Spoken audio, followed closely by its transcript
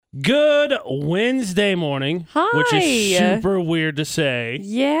Good Wednesday morning. Hi. Which is super weird to say.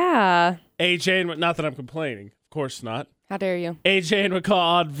 Yeah. AJ, and not that I'm complaining. Of course not. How dare you? AJ and McCall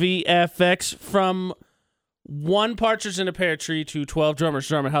on VFX. From one partridge in a pear tree to 12 drummers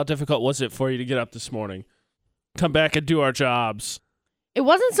drumming. How difficult was it for you to get up this morning? Come back and do our jobs. It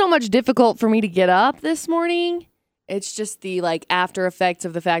wasn't so much difficult for me to get up this morning. It's just the after effects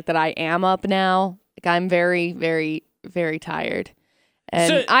of the fact that I am up now. I'm very, very, very tired.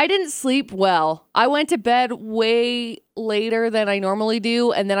 And I didn't sleep well. I went to bed way later than I normally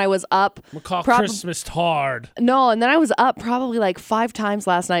do, and then I was up. McCall Christmased hard. No, and then I was up probably 5 times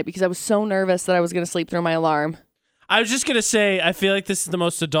last night because I was so nervous that I was going to sleep through my alarm. I was just going to say, I feel like this is the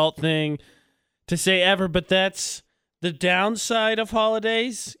most adult thing to say ever, but that's the downside of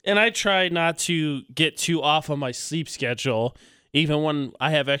holidays. And I try not to get too off on my sleep schedule, even when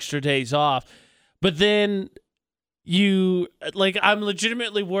I have extra days off. But then I'm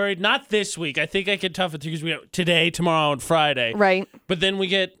legitimately worried, not this week. I think I can tough it through because we have today, tomorrow, and Friday. Right. But then we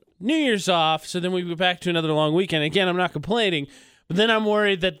get New Year's off, so then we go back to another long weekend. Again, I'm not complaining, but then I'm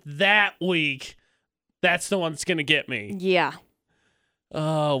worried that week, that's the one that's going to get me. Yeah.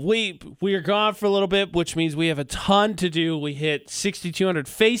 We are gone for a little bit, which means we have a ton to do. We hit 6,200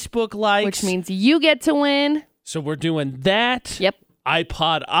 Facebook likes. Which means you get to win. So we're doing that. Yep.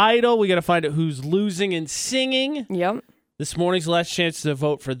 iPod Idol. We got to find out who's losing and singing. Yep. This morning's the last chance to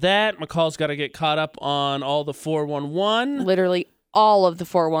vote for that. McCall's got to get caught up on all the 411. Literally all of the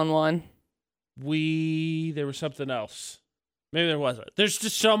 411. There was something else. Maybe there wasn't. There's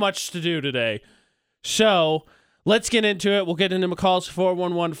just so much to do today. So let's get into it. We'll get into McCall's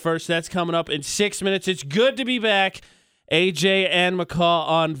 411 first. That's coming up in 6 minutes. It's good to be back. AJ and McCall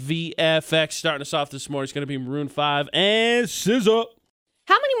on VFX. Starting us off this morning is going to be Maroon 5 and SZA.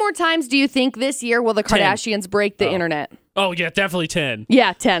 How many more times do you think this year will the 10. Kardashians break the internet? Oh, yeah, definitely 10.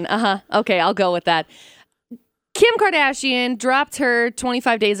 Yeah, 10. Okay, I'll go with that. Kim Kardashian dropped her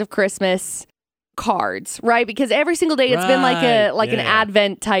 25 Days of Christmas cards, right? Because every single day it's been an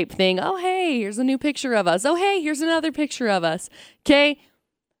Advent type thing. Oh, hey, here's a new picture of us. Oh, hey, here's another picture of us. Okay.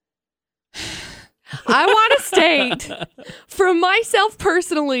 I want to state from myself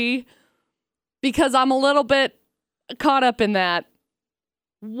personally, because I'm a little bit caught up in that,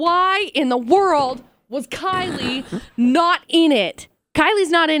 why in the world was Kylie not in it? Kylie's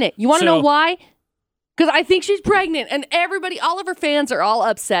not in it. You want to know why? Because I think she's pregnant, and all of her fans are all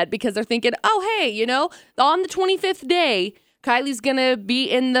upset because they're thinking, oh, hey, on the 25th day, Kylie's going to be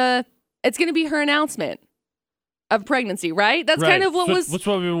it's going to be her announcement of pregnancy, right? That's kind of what was we've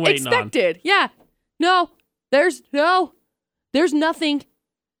been waiting expected. On. Yeah. No, there's nothing.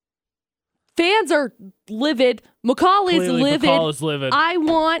 Fans are livid. McCall is livid. I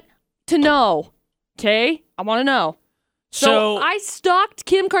want to know. Okay? I want to know. So I stalked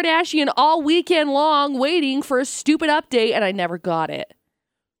Kim Kardashian all weekend long waiting for a stupid update, and I never got it.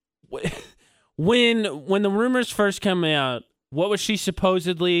 When the rumors first came out, what was she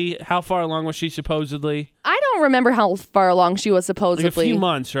supposedly? How far along was she supposedly? I don't remember how far along she was supposedly. Like a few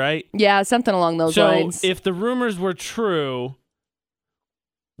months, right? Yeah, something along those lines. So if the rumors were true,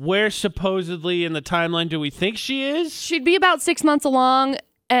 where supposedly in the timeline do we think she is? She'd be about 6 months along,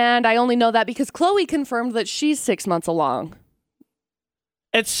 and I only know that because Khloe confirmed that she's 6 months along.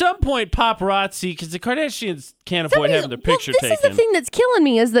 At some point, paparazzi, because the Kardashians can't avoid having their picture taken. This is the thing that's killing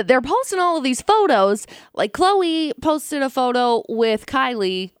me, is that they're posting all of these photos. Like, Khloe posted a photo with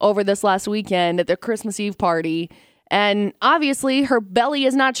Kylie over this last weekend at their Christmas Eve party. And obviously, her belly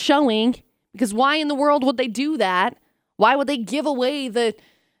is not showing, because why in the world would they do that? Why would they give away the...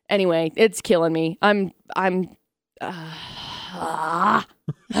 Anyway, it's killing me. I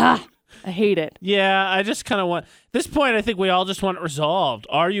hate it. Yeah, I just kind of want... At this point, I think we all just want it resolved.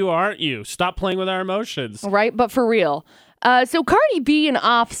 Are you or aren't you? Stop playing with our emotions. Right, but for real. So Cardi B and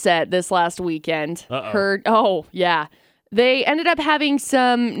Offset this last weekend. Yeah. They ended up having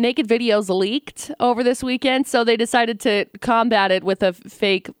some naked videos leaked over this weekend, so they decided to combat it with a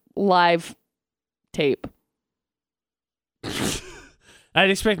fake live tape. I'd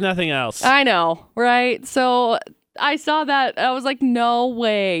expect nothing else. I know, right? So I saw that. I was like, no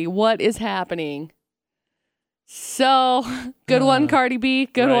way. What is happening? So, good one, Cardi B.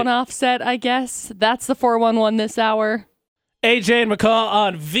 Good one, Offset, I guess. That's the 411 this hour. AJ and McCall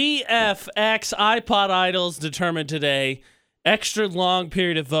on VFX. iPod Idols determined today. Extra long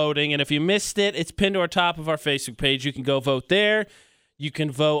period of voting. And if you missed it, it's pinned to our top of our Facebook page. You can go vote there. You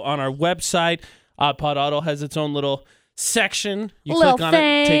can vote on our website. iPod Idol has its own little section. You click on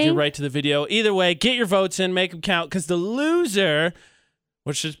it, take you right to the video. Either way, get your votes in, make them count, because the loser,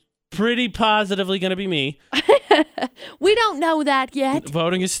 which is pretty positively going to be me. We don't know that yet.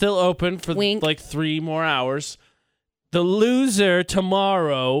 Voting is still open for Wink. like 3 more hours. The loser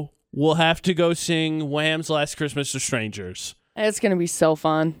tomorrow will have to go sing Wham's Last Christmas to Strangers. It's going to be so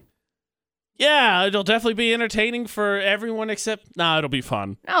fun. Yeah, it'll definitely be entertaining for everyone except... Nah, it'll be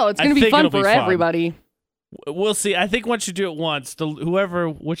fun. Oh, it's going to be fun for everybody. We'll see. I think once you do it once,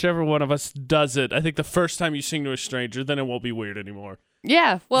 whichever one of us does it, I think the first time you sing to a stranger, then it won't be weird anymore.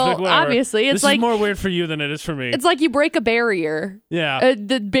 Yeah, well, like, obviously. It's this is more weird for you than it is for me. It's like you break a barrier. Yeah.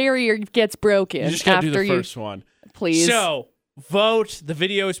 The barrier gets broken. You just got to do the first one. Please. So, vote. The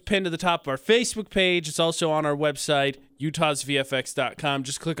video is pinned to the top of our Facebook page. It's also on our website, utahsvfx.com.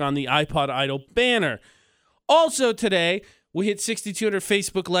 Just click on the iPod Idol banner. Also today, we hit 6,200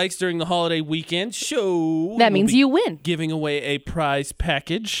 Facebook likes during the holiday weekend. So that means you win. Giving away a prize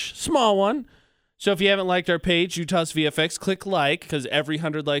package. Small one. So if you haven't liked our page, Utah's VFX, click like, because every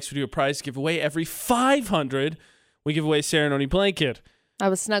 100 likes we do a prize giveaway. Every 500, we give away a ceremony blanket. I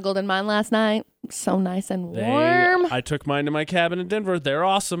was snuggled in mine last night. So nice and warm. I took mine to my cabin in Denver. They're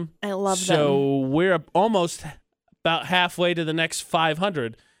awesome. I love them. So we're almost about halfway to the next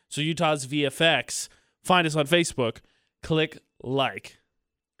 500. So Utah's VFX. Find us on Facebook. Click like.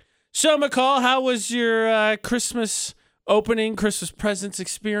 So McCall, how was your Christmas opening, Christmas presents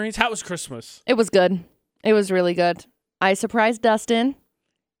experience? How was Christmas? It was good. It was really good. I surprised Dustin.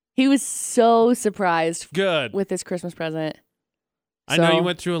 He was so surprised. Good. With his Christmas present. I know you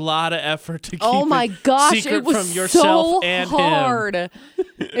went through a lot of effort to keep oh my gosh, secret it was from yourself so and hard. him.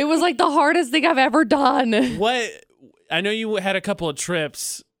 It was like the hardest thing I've ever done. What? I know you had a couple of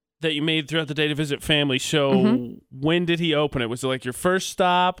trips that you made throughout the day to visit family. So when did he open it? Was it like your first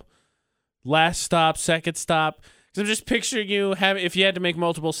stop, last stop, second stop? Because I'm just picturing you if you had to make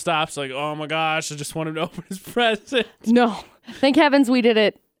multiple stops, like, oh my gosh, I just want him to open his present. No. Thank heavens we did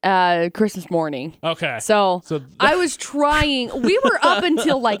it Christmas morning. Okay. So I was trying. We were up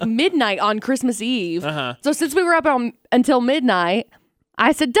until like midnight on Christmas Eve. So since we were up until midnight,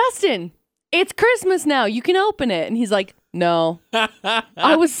 I said, Dustin, it's Christmas now. You can open it. And he's like, no.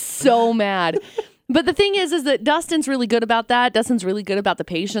 I was so mad. But the thing is that Dustin's really good about that. Dustin's really good about the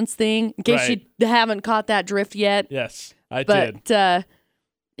patience thing. In case you haven't caught that drift yet. Yes, I did. But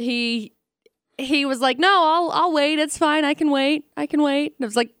he was like, no, I'll wait. It's fine. I can wait. And I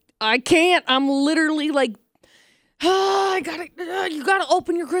was like, I can't. I'm literally like, you gotta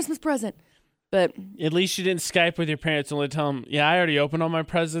open your Christmas present. But at least you didn't Skype with your parents and only tell them, yeah, I already opened all my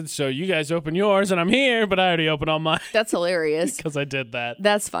presents, so you guys open yours, and I'm here, but I already opened all mine. That's hilarious. Because I did that.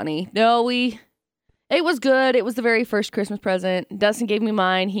 That's funny. No, it was good. It was the very first Christmas present. Dustin gave me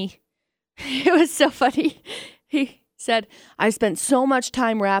mine. It was so funny. He said, I spent so much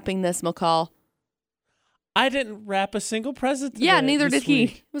time wrapping this, McCall. I didn't wrap a single present today. Yeah, neither did he.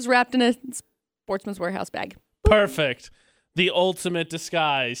 Week. It was wrapped in a Sportsman's Warehouse bag. Perfect. The ultimate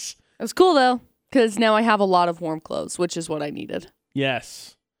disguise. It was cool, though, because now I have a lot of warm clothes, which is what I needed.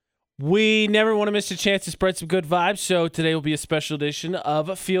 Yes. We never want to miss a chance to spread some good vibes, so today will be a special edition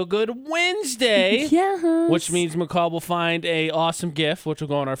of Feel Good Wednesday. Yes. Which means McCall will find a awesome gift, which will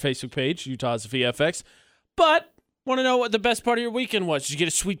go on our Facebook page, Utah's VFX. But want to know what the best part of your weekend was? Did you get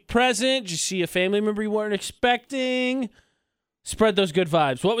a sweet present? Did you see a family member you weren't expecting? Spread those good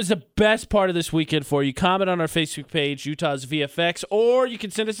vibes. What was the best part of this weekend for you? Comment on our Facebook page, Utah's VFX, or you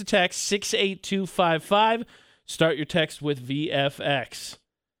can send us a text, 68255. Start your text with VFX.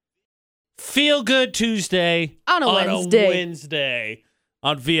 Feel Good Tuesday on a Wednesday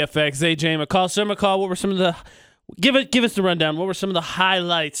on VFX. AJ McCall. So McCall, what were some of the give us the rundown. What were some of the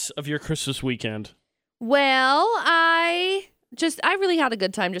highlights of your Christmas weekend? Well, I really had a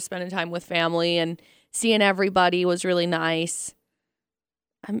good time just spending time with family, and seeing everybody was really nice.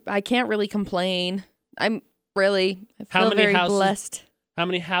 I can't really complain. I feel very blessed. How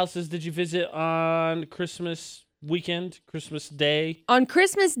many houses did you visit on Christmas weekend, Christmas Day? On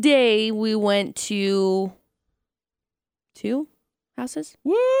Christmas Day, we went to 2 houses.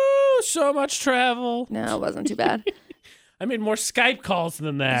 Woo! So much travel. No, it wasn't too bad. I made more Skype calls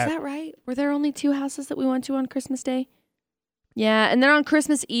than that. Is that right? Were there only 2 houses that we went to on Christmas Day? Yeah, and then on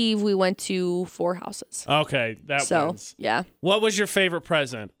Christmas Eve, we went to 4 houses. Okay, that wins. Yeah. What was your favorite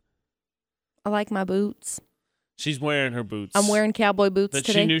present? I like my boots. She's wearing her boots. I'm wearing cowboy boots that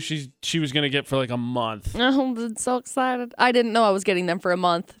today. She knew she was going to get for like a month. Oh, I'm so excited. I didn't know I was getting them for a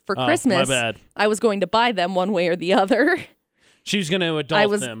month. For Christmas, my bad. I was going to buy them one way or the other. She was going to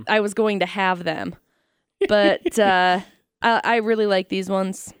adult them. I was going to have them. But I really like these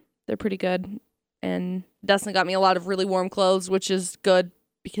ones. They're pretty good. And Dustin got me a lot of really warm clothes, which is good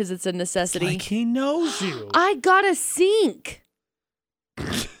because it's a necessity. It's like he knows you. I got a sink.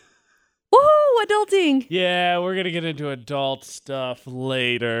 adulting. Yeah, we're going to get into adult stuff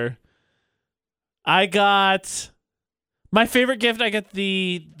later. I got my favorite gift. I got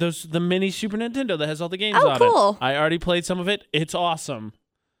the mini Super Nintendo that has all the games on cool. it. I already played some of it. It's awesome.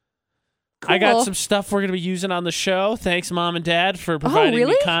 Cool. I got some stuff we're going to be using on the show. Thanks, Mom and Dad, for providing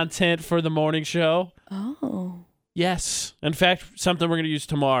me content for the morning show. Oh. Yes. In fact, something we're going to use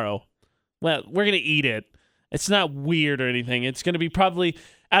tomorrow. Well, we're going to eat it. It's not weird or anything. It's going to be probably,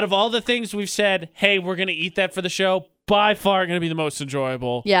 out of all the things we've said, hey, we're going to eat that for the show, by far going to be the most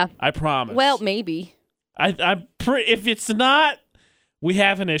enjoyable. Yeah. I promise. Well, maybe. If it's not, we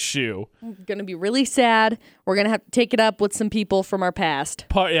have an issue. I'm going to be really sad. We're going to have to take it up with some people from our past.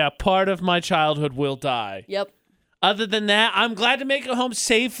 Part of my childhood will die. Yep. Other than that, I'm glad to make it home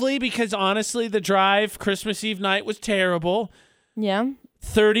safely because honestly, the drive Christmas Eve night was terrible. Yeah.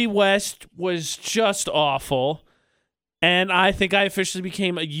 30 West was just awful. And I think I officially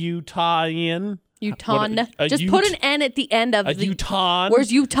became a Utahian. Utah. Just put an N at the end of the Utah.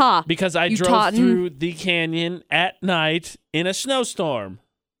 Where's Utah? Because I drove through the canyon at night in a snowstorm.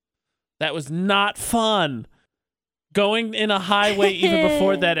 That was not fun. Going in a highway even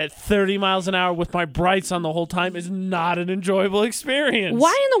before that at 30 miles an hour with my brights on the whole time is not an enjoyable experience.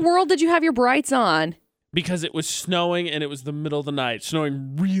 Why in the world did you have your brights on? Because it was snowing and it was the middle of the night,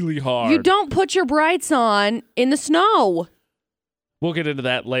 snowing really hard. You don't put your brights on in the snow. We'll get into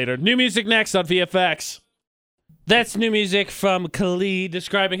that later. New music next on VFX. That's new music from Khalid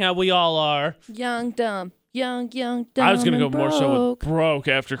describing how we all are. Young, dumb, dumb. I was going to go more so with broke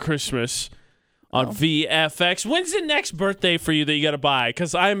after Christmas on VFX. When's the next birthday for you that you got to buy?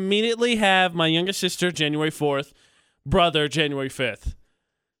 Because I immediately have my youngest sister, January 4th, brother, January 5th.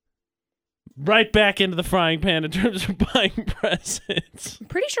 Right back into the frying pan in terms of buying presents. I'm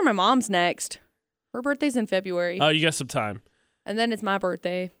pretty sure my mom's next. Her birthday's in February. Oh, you got some time. And then it's my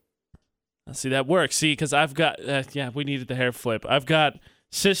birthday. See, that works. See, because I've got, we needed the hair flip. I've got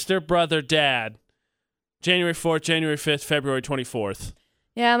sister, brother, dad, January 4th, January 5th, February 24th.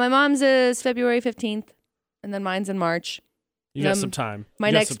 Yeah, my mom's is February 15th, and then mine's in March. You got some time.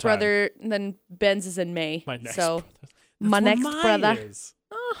 My next brother, and then Ben's is in May. My next brother.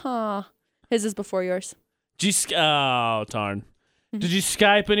 Uh-huh. His is before yours. Oh, darn. Did you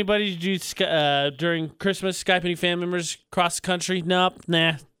Skype anybody? Did you, during Christmas, Skype any family members across the country? Nope.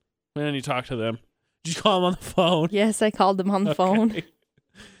 Nah. Why don't you talk to them? Did you call them on the phone? Yes, I called them on the phone.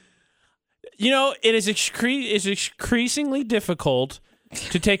 You know, it is increasingly difficult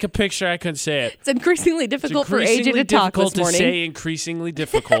to take a picture. I couldn't say it. It's increasingly difficult for AJ to talk this morning. To say increasingly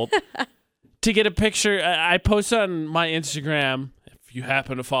difficult to get a picture. I post on my Instagram, if you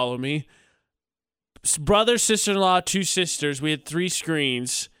happen to follow me, brother, sister-in-law, 2 sisters. We had 3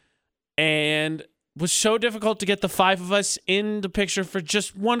 screens, and it was so difficult to get the 5 of us in the picture for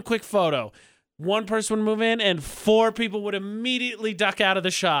just one quick photo. One person would move in, and 4 people would immediately duck out of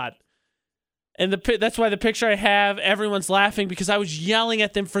the shot. And that's why the picture I have, everyone's laughing because I was yelling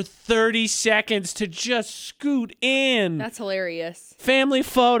at them for 30 seconds to just scoot in. That's hilarious. Family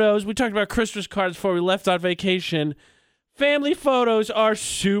photos. We talked about Christmas cards before we left on vacation. Family photos are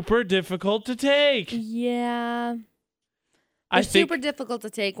super difficult to take. Yeah. They're super difficult to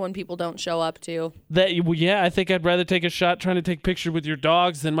take when people don't show up, too. I think I'd rather take a shot trying to take pictures with your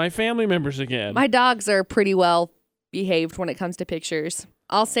dogs than my family members again. My dogs are pretty well behaved when it comes to pictures.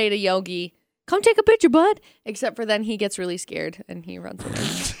 I'll say to Yogi, come take a picture, bud. Except for then he gets really scared and he runs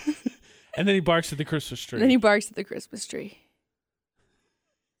away. And then he barks at the Christmas tree.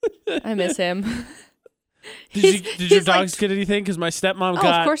 I miss him. Did your dogs get anything? Because my stepmom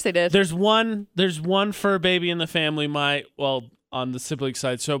got. Of course they did. There's one fur baby in the family. On the sibling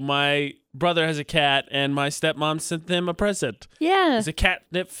side. So my brother has a cat, and my stepmom sent them a present. Yeah, it's a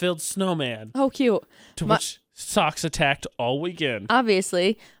catnip-filled snowman. Oh, cute. Which socks attacked all weekend.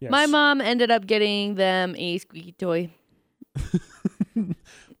 Obviously, yes. My mom ended up getting them a squeaky toy.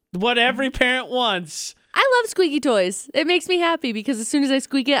 What every parent wants. I love squeaky toys. It makes me happy because as soon as I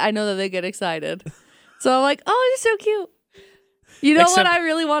squeak it, I know that they get excited. So I'm like, oh, you're so cute. You know what I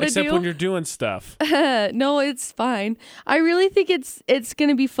really want to do? Except when you're doing stuff. No, it's fine. I really think it's going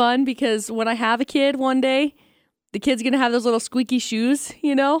to be fun because when I have a kid one day, the kid's going to have those little squeaky shoes,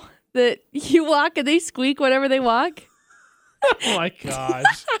 that you walk and they squeak whenever they walk. Oh, my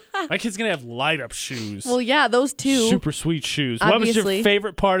gosh. My kid's going to have light-up shoes. Well, yeah, those two. Super sweet shoes. Obviously. What was your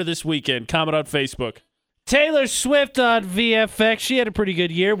favorite part of this weekend? Comment on Facebook. Taylor Swift on VFX. She had a pretty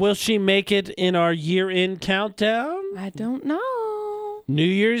good year. Will she make it in our year-end countdown? I don't know. New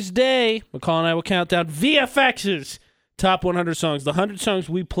Year's Day. McCall and I will count down VFX's Top 100 songs. The 100 songs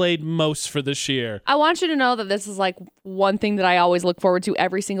we played most for this year. I want you to know that this is like one thing that I always look forward to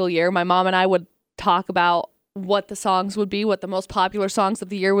every single year. My mom and I would talk about what the songs would be, what the most popular songs of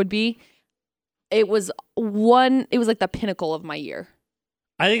the year would be. It was like the pinnacle of my year.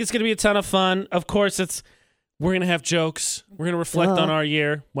 I think it's going to be a ton of fun. Of course, we're going to have jokes. We're going to reflect on our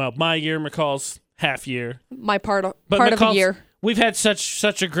year. Well, my year, McCall's half year. My part of a year. We've had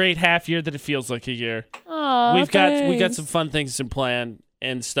such a great half year that it feels like a year. Oh, we got some fun things in plan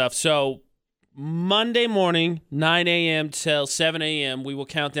and stuff. So Monday morning, 9 a.m. till 7 a.m., we will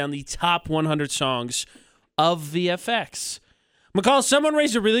count down the top 100 songs of VFX. McCall, someone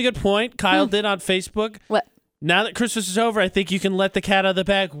raised a really good point. Kyle did on Facebook. What? Now that Christmas is over, I think you can let the cat out of the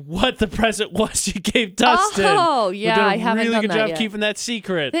bag what the present was you gave Dustin. Oh, yeah, I haven't really done good that job yet. keeping that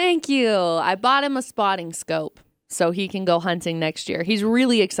secret. Thank you. I bought him a spotting scope so he can go hunting next year. He's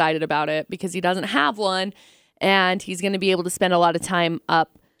really excited about it because he doesn't have one, and he's going to be able to spend a lot of time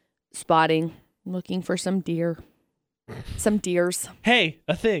up spotting, looking for some deer. Some deers. Hey,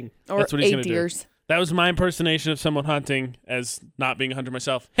 a thing. Or That's what he's going to do. deers. That was my impersonation of someone hunting as not being a hunter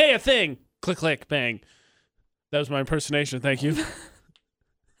myself. Hey, a thing. Click, click, bang. That was my impersonation. Thank you. That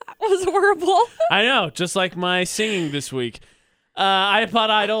was horrible. I know, just like my singing this week. iPod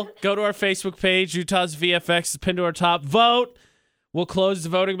Idol, go to our Facebook page, Utah's VFX is pinned to our top. Vote. We'll close the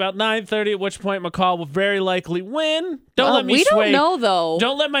voting about 9:30, at which point McCall will very likely win. Don't let me we sway. don't know, though.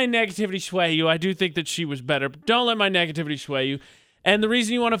 Don't let my negativity sway you. I do think that she was better, but don't let my negativity sway you. And the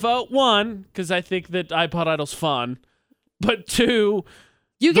reason you want to vote, one, because I think that iPod Idol's fun, but two,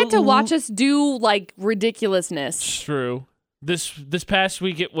 you get to watch us do, like, ridiculousness. it's true. This past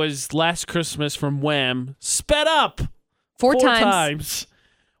week, it was Last Christmas from Wham! Sped up Four four times. times,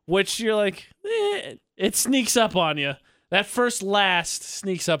 which you're like, it sneaks up on you. That first last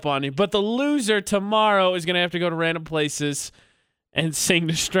sneaks up on you. But the loser tomorrow is going to have to go to random places and sing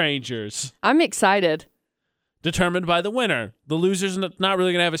to strangers. I'm excited. Determined by the winner. The loser's not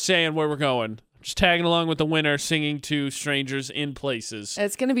really going to have a say in where we're going. Just tagging along with the winner, singing to strangers in places.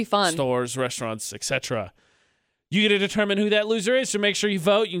 It's going to be fun. Stores, restaurants, etc. You get to determine who that loser is, so make sure you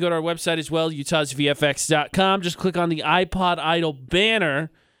vote. You can go to our website as well, utahsvfx.com. Just click on the iPod Idol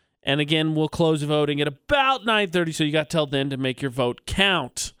banner, and again, we'll close voting at about 9:30, so you got till then to make your vote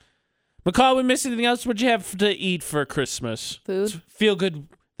count. McCall, we missed anything else? What'd you have to eat for Christmas? Food. Feel good.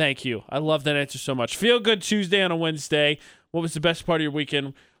 Thank you. I love that answer so much. Feel good Tuesday on a Wednesday. What was the best part of your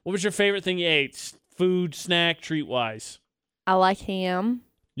weekend? What was your favorite thing you ate? Food, snack, treat-wise? I like ham.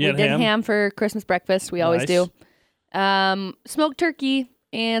 You We had did ham? ham for Christmas breakfast. We always Nice. do. Smoked turkey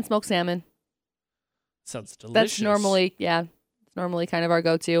and smoked salmon. Sounds delicious. That's normally kind of our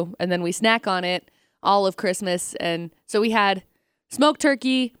go-to. And then we snack on it all of Christmas. And so we had smoked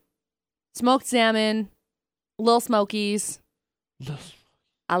turkey, smoked salmon, Little Smokies.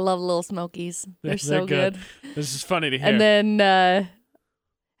 I love Little Smokies. They're so good. This is funny to hear. And then,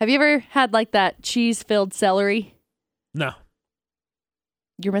 have you ever had like that cheese-filled celery? No.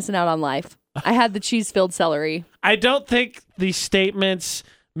 You're missing out on life. I had the cheese-filled celery. I don't think the statements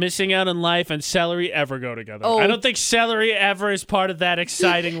missing out on life and celery ever go together. Oh. I don't think celery ever is part of that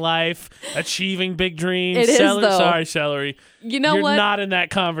exciting life, achieving big dreams. It is, though. Sorry, celery. You know You're what? not in that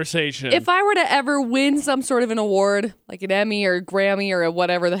conversation. If I were to ever win some sort of an award, like an Emmy or a Grammy or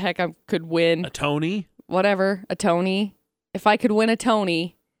whatever the heck I could win, A Tony? whatever, a Tony, if I could win a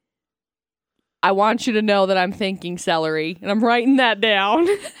Tony, I want you to know that I'm thinking celery, and I'm writing that down.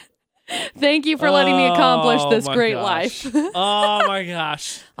 Thank you for letting me accomplish this my great gosh. life. Oh my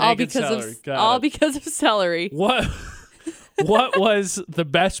gosh. all Thanking because celery. of Got all it. because of celery. What was the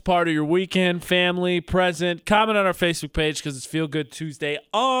best part of your weekend, family, present? Comment on our Facebook page because it's Feel Good Tuesday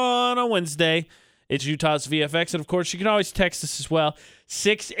on a Wednesday. It's Utah's VFX. And, of course, you can always text us as well,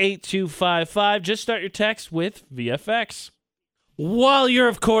 68255. Just start your text with VFX. While you're,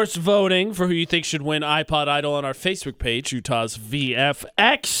 of course, voting for who you think should win iPod Idol on our Facebook page, Utah's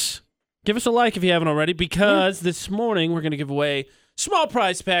VFX, give us a like if you haven't already, because this morning we're going to give away a small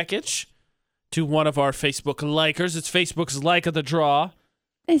prize package to one of our Facebook likers. It's Facebook's Like of the Draw.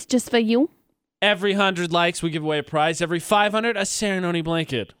 It's just for you. Every 100 likes, we give away a prize. Every 500, a ceremony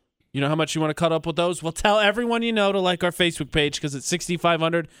blanket. You know how much you want to cut up with those? Well, tell everyone you know to like our Facebook page because at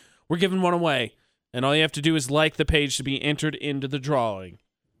 6,500, we're giving one away. And all you have to do is like the page to be entered into the drawing.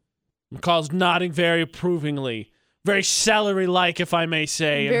 McCall's nodding very approvingly. Very celery-like, if I may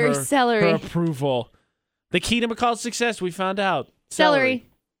say. in Very celery. Her approval. The key to McCall's success, we found out. Celery.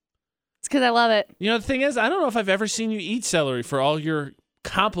 It's because I love it. You know, the thing is, I don't know if I've ever seen you eat celery for all your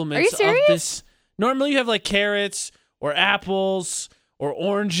compliments. Are you serious? Of this. Normally you have like carrots or apples or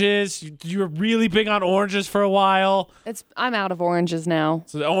oranges. You were really big on oranges for a while. I'm out of oranges now.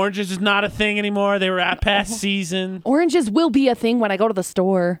 So the oranges is not a thing anymore. They were at past season. Oranges will be a thing when I go to the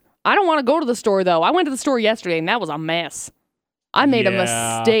store. I don't want to go to the store, though. I went to the store yesterday, and that was a mess. I made a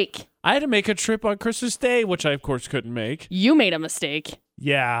mistake. I had to make a trip on Christmas Day, which I, of course, couldn't make. You made a mistake.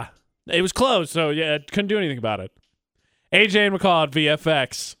 Yeah. It was closed, so yeah, couldn't do anything about it. AJ and McCall at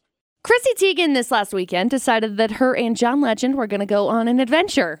VFX. Chrissy Teigen this last weekend decided that her and John Legend were going to go on an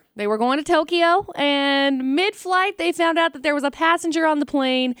adventure. They were going to Tokyo, and mid-flight, they found out that there was a passenger on the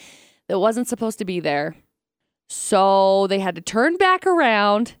plane that wasn't supposed to be there. So they had to turn back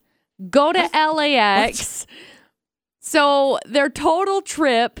around, go to LAX. So their total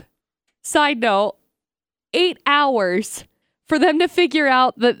trip, side note, 8 hours for them to figure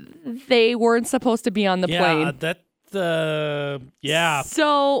out that they weren't supposed to be on the plane. Yeah.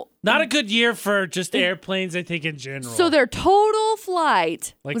 So not a good year for just airplanes, I think, in general. So their total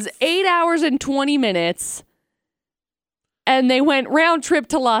flight was 8 hours and 20 minutes, and they went round trip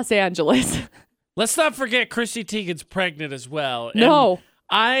to Los Angeles. Let's not forget Chrissy Teigen's pregnant as well. No. And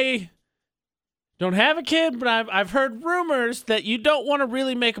I don't have a kid, but I've heard rumors that you don't want to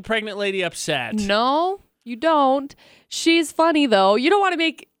really make a pregnant lady upset. No, you don't. She's funny, though. You don't want to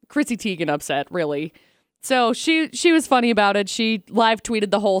make Chrissy Teigen upset, really. So she was funny about it. She live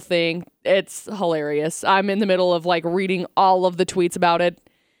tweeted the whole thing. It's hilarious. I'm in the middle of reading all of the tweets about it.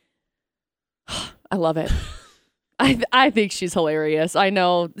 I love it. I think she's hilarious. I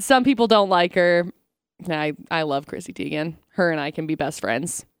know some people don't like her. I love Chrissy Teigen. Her and I can be best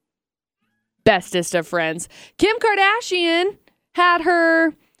friends. Bestest of friends. Kim Kardashian had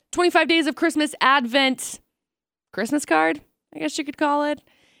her 25 Days of Christmas Advent Christmas card, I guess you could call it.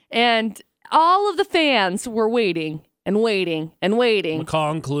 And all of the fans were waiting and waiting and waiting.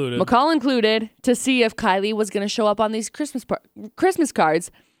 McCall included. To see if Kylie was going to show up on these Christmas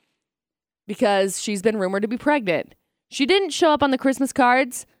cards because she's been rumored to be pregnant. She didn't show up on the Christmas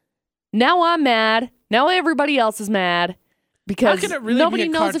cards. Now I'm mad. Now everybody else is mad because nobody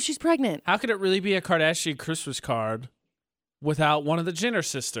knows if she's pregnant. How could it really be a Kardashian Christmas card without one of the Jenner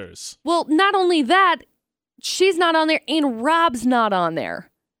sisters? Well, not only that, she's not on there and Rob's not on there.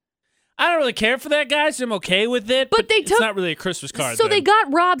 I don't really care for that, guys. I'm okay with it, but it's not really a Christmas card. So they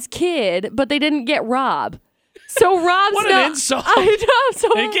got Rob's kid, but they didn't get Rob. So Rob's what an insult. I know.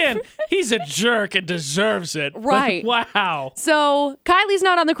 So again, he's a jerk and deserves it. Right. Wow. So Kylie's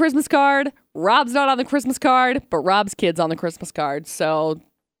not on the Christmas card. Rob's not on the Christmas card, but Rob's kid's on the Christmas card. So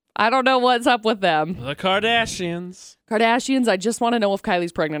I don't know what's up with them. The Kardashians, I just want to know if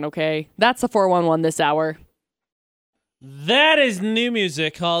Kylie's pregnant, okay? That's the 411 this hour. That is new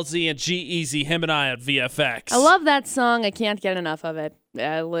music. Halsey and G-Eazy, him and I at VFX. I love that song. I can't get enough of it.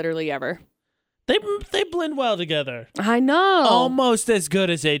 Literally ever. They blend well together. I know. Almost as good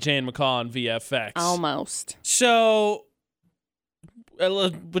as AJ and McCall on VFX. Almost. So, let's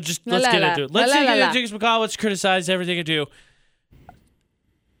get into it. Let's get into McCall. Let's criticize everything I do.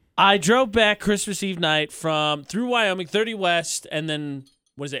 I drove back Christmas Eve night through Wyoming, 30 West, and then,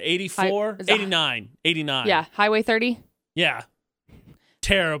 what is it, 84? 89. Yeah, Highway 30? Yeah.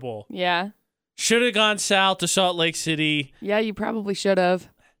 Terrible. Yeah. Should have gone south to Salt Lake City. Yeah, you probably should have.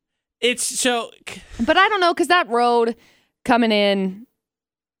 But I don't know, because that road coming in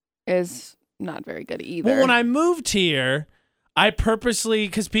is not very good either. Well, when I moved here, I purposely,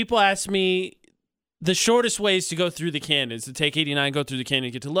 because people ask me, the shortest ways to go through the canyon is to take 89, go through the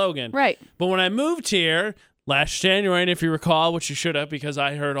canyon, get to Logan. Right. But when I moved here last January, and if you recall, which you should have, because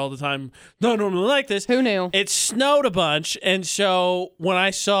I heard all the time, not normally like this. Who knew? It snowed a bunch, and so when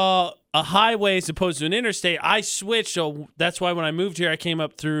I saw a highway as opposed to an interstate, I switched. So that's why when I moved here, I came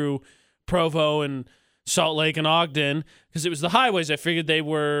up through Provo and Salt Lake and Ogden, because it was the highways. I figured they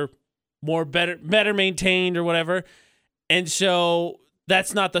were better maintained or whatever. And so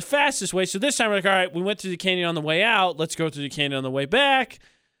that's not the fastest way. So this time we're like, all right, we went through the canyon on the way out. Let's go through the canyon on the way back.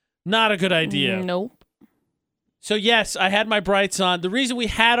 Not a good idea. Nope. So yes, I had my brights on. The reason we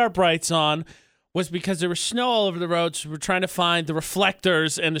had our brights on was because there was snow all over the road. So we're trying to find the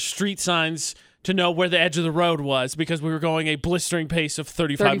reflectors and the street signs to know where the edge of the road was, because we were going a blistering pace of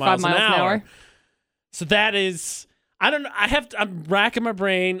 35 miles an hour. So that is, I'm racking my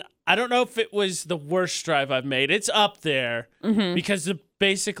brain. I don't know if it was the worst drive I've made. It's up there because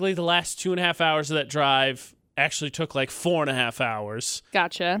basically the last 2.5 hours of that drive actually took like 4.5 hours.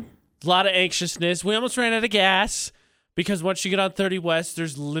 Gotcha. A lot of anxiousness. We almost ran out of gas because once you get on 30 West,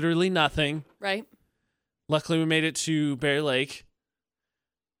 there's literally nothing. Right. Luckily, we made it to Bear Lake.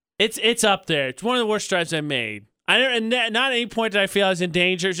 It's up there. It's one of the worst drives I made. Not at any point did I feel I was in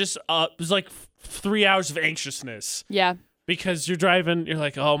danger. It was like 3 hours of anxiousness. Yeah. because you're driving, you're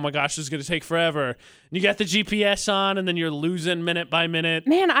like, oh my gosh, this is going to take forever. And you got the GPS on, and then you're losing minute by minute.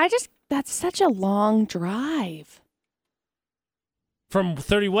 Man, that's such a long drive. From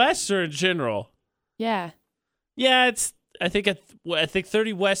 30 West or in general? Yeah. Yeah, I think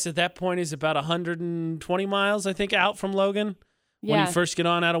 30 West at that point is about 120 miles, I think, out from Logan when you first get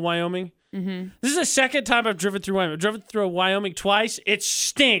on out of Wyoming. Mm-hmm. This is the second time I've driven through Wyoming. I've driven through Wyoming twice. It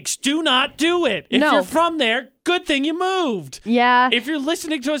stinks. Do not do it. If you're from there, good thing you moved. Yeah. If you're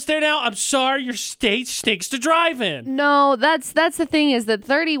listening to us there now, I'm sorry, your state stinks to drive in. No, that's the thing is that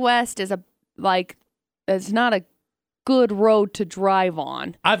 30 West is it's not a good road to drive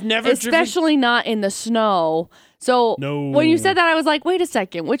on. I've never especially not in the snow. So when you said that, I was like, wait a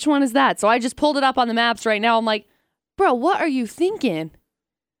second, which one is that? So I just pulled it up on the maps right now. I'm like, bro, what are you thinking?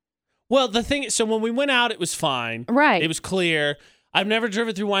 Well, the thing is, so when we went out, it was fine. Right. It was clear. I've never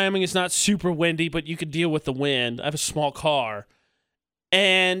driven through Wyoming. It's not super windy, but you could deal with the wind. I have a small car.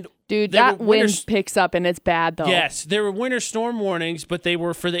 And dude, that wind picks up and it's bad though. Yes, there were winter storm warnings, but they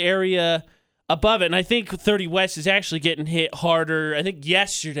were for the area above it. And I think 30 West is actually getting hit harder. I think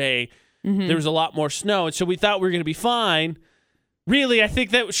yesterday there was a lot more snow. And so we thought we were going to be fine. Really, I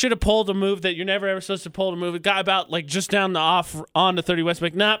think that should have pulled a move that you're never ever supposed to pull a move. It got about just down the off on to 30 West.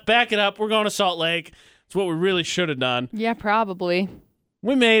 Like, nah, back it up. We're going to Salt Lake. It's what we really should have done. Yeah, probably.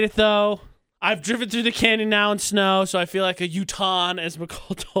 We made it, though. I've driven through the canyon now in snow, so I feel like a Utah, as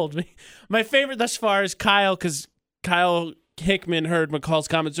McCall told me. My favorite thus far is Kyle, because Kyle Hickman heard McCall's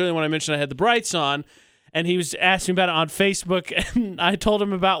comments earlier when I mentioned I had the brights on, and he was asking about it on Facebook, and I told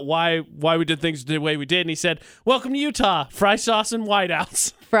him about why we did things the way we did, and he said, welcome to Utah, fry sauce and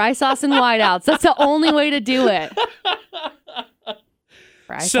whiteouts. Fry sauce and whiteouts. That's the only way to do it.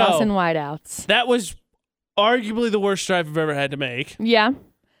 Fry sauce and whiteouts. That was arguably the worst drive I've ever had to make. Yeah.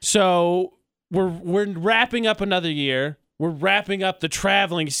 So we're wrapping up another year. We're wrapping up the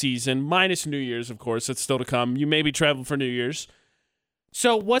traveling season, minus New Year's, of course. That's still to come. You may be traveling for New Year's.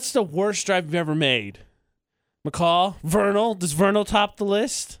 So what's the worst drive you've ever made? McCall? Vernal? Does Vernal top the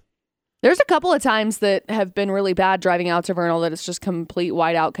list? There's a couple of times that have been really bad driving out to Vernal that it's just complete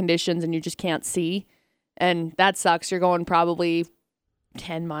whiteout conditions and you just can't see. And that sucks. You're going probably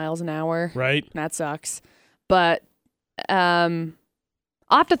 10 miles an hour. Right. That sucks. But I'll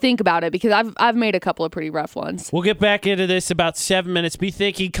have to think about it because I've made a couple of pretty rough ones. We'll get back into this about 7 minutes. Be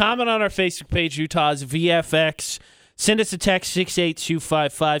thinking. Comment on our Facebook page, Utah's VFX. Send us a text,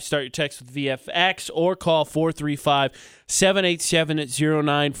 68255. Start your text with VFX or call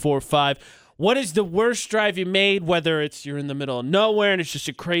 435-787-0945. What is the worst drive you made, whether it's you're in the middle of nowhere and it's just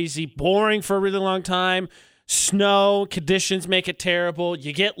a crazy, boring for a really long time, snow, conditions make it terrible,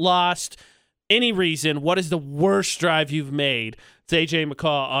 you get lost, any reason, what is the worst drive you've made? It's AJ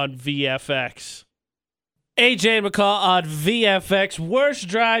McCall on VFX. AJ McCall on VFX. Worst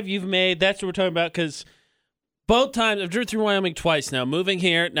drive you've made. That's what we're talking about because both times, I've driven through Wyoming twice now. Moving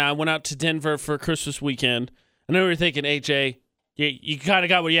here, now I went out to Denver for Christmas weekend. I know you were thinking, AJ, you kind of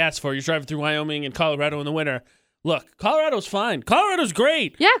got what you asked for. You're driving through Wyoming and Colorado in the winter. Look, Colorado's fine. Colorado's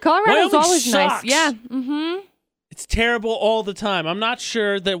great. Yeah, Colorado's Wyoming always sucks. nice. Yeah. Mm-hmm. It's terrible all the time. I'm not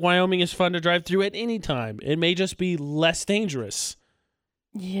sure that Wyoming is fun to drive through at any time. It may just be less dangerous.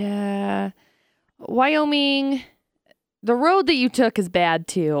 Yeah. Wyoming, the road that you took is bad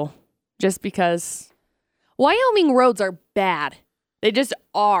too. Just because Wyoming roads are bad. They just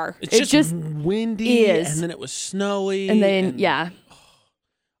are. It's just windy, is. And then it was snowy. And then, yeah.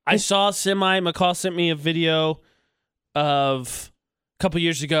 I saw a semi. McCall sent me a video of a couple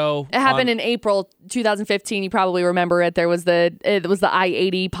years ago. It happened in April 2015. You probably remember it. It was the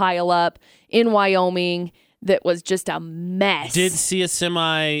I-80 pileup in Wyoming that was just a mess. Did see a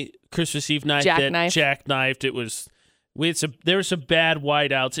semi Christmas Eve night that jackknifed. It was there were some bad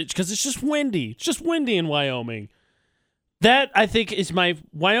whiteouts because it's just windy. It's just windy in Wyoming. That, I think,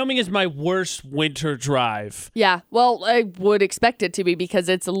 Wyoming is my worst winter drive. Yeah, well, I would expect it to be because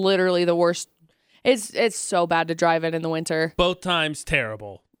it's literally the worst. It's so bad to drive in the winter. Both times,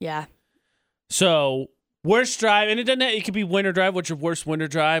 terrible. Yeah. So, worst drive, and it could be winter drive. What's your worst winter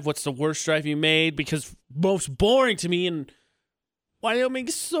drive? What's the worst drive you made? Because most boring to me, and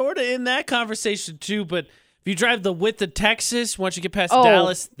Wyoming's sort of in that conversation too, but if you drive the width of Texas, once you get past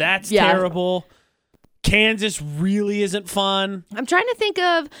Dallas, that's terrible. Kansas really isn't fun. I'm trying to think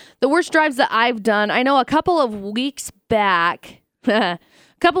of the worst drives that I've done. I know a couple of weeks back,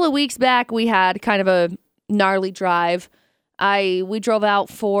 we had kind of a gnarly drive. We drove out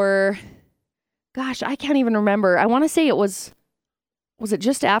for, gosh, I can't even remember. I want to say was it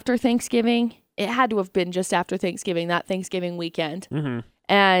just after Thanksgiving? It had to have been just after Thanksgiving, that Thanksgiving weekend. Mm-hmm.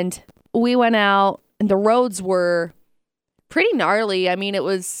 And we went out and the roads were pretty gnarly. I mean, it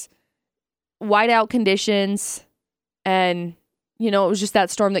was whiteout conditions, and, it was just that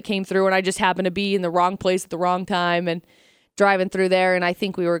storm that came through, and I just happened to be in the wrong place at the wrong time and driving through there, and I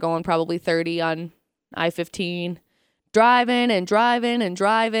think we were going probably 30 on I-15, driving,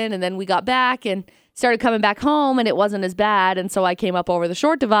 and then we got back and started coming back home, and it wasn't as bad, and so I came up over the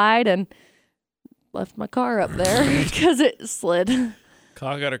short divide and left my car up there because it slid.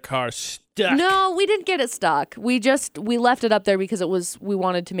 Carl got her car stuck. No, we didn't get it stuck. We left it up there because we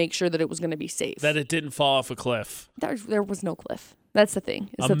wanted to make sure that it was going to be safe. That it didn't fall off a cliff. There was no cliff. That's the thing.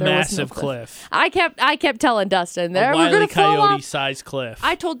 A massive cliff. I kept telling Dustin, we're going to fall off. Coyote-sized cliff.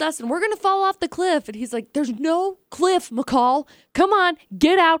 I told Dustin, we're going to fall off the cliff. And he's like, there's no cliff, McCall. Come on,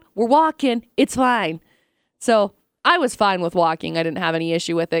 get out. We're walking. It's fine. So I was fine with walking. I didn't have any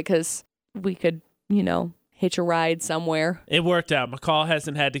issue with it because we could, hitch a ride somewhere. It worked out. McCall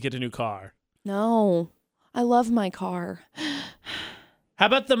hasn't had to get a new car. No, I love my car. How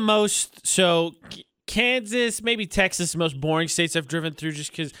about Kansas, maybe Texas, the most boring states I've driven through,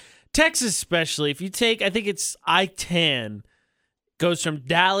 just because Texas especially, if you take, I think it's I-10, goes from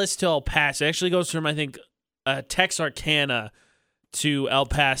Dallas to El Paso. It actually goes from, I think, Texarkana to El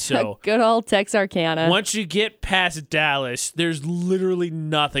Paso. Good old Texarkana. Once you get past Dallas, there's literally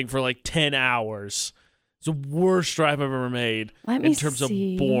nothing for like 10 hours. It's the worst drive I've ever made in terms of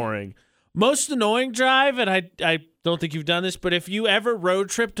boring. Most annoying drive, and I don't think you've done this, but if you ever road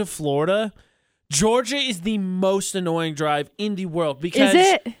trip to Florida, Georgia is the most annoying drive in the world. Because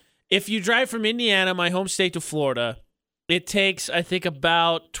is it? If you drive from Indiana, my home state, to Florida, it takes, I think,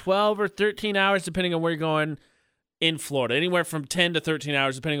 about 12 or 13 hours, depending on where you're going in Florida. Anywhere from 10 to 13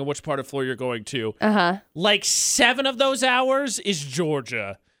 hours, depending on which part of Florida you're going to. Uh-huh. Like 7 of those hours is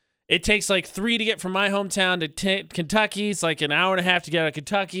Georgia. It takes like 3 to get from my hometown to Kentucky. It's like an hour and a half to get out of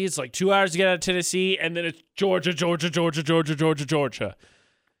Kentucky. It's like 2 hours to get out of Tennessee. And then it's Georgia.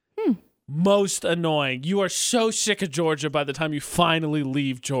 Most annoying. You are so sick of Georgia by the time you finally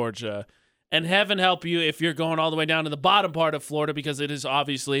leave Georgia. And heaven help you if you're going all the way down to the bottom part of Florida, because it is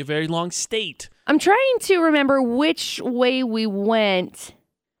obviously a very long state. I'm trying to remember which way we went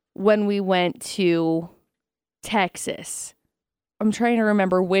when we went to Texas. I'm trying to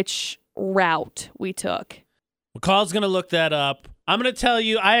remember which route we took. McCall's going to look that up. I'm going to tell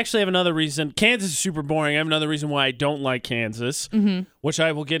you, I actually have another reason. Kansas is super boring. I have another reason why I don't like Kansas, which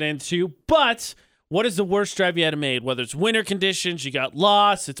I will get into. But what is the worst drive you had made? Whether it's winter conditions, you got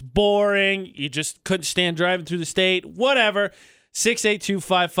lost, it's boring, you just couldn't stand driving through the state, whatever.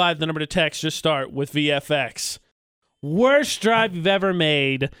 68255, the number to text. Just start with VFX. Worst drive you've ever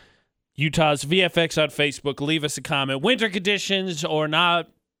made. Utah's VFX on Facebook. Leave us a comment. Winter conditions or not.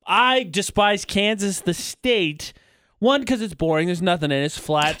 I despise Kansas, the state. One, because it's boring. There's nothing in it. It's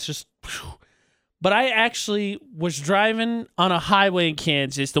flat. It's just... But I actually was driving on a highway in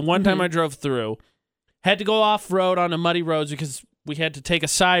Kansas the one time I drove through. Had to go off-road on the muddy roads because we had to take a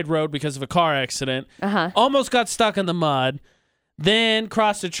side road because of a car accident. Almost got stuck in the mud. Then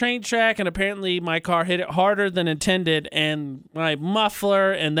crossed a train track, and apparently my car hit it harder than intended, and my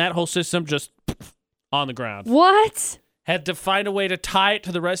muffler and that whole system just on the ground. What? Had to find a way to tie it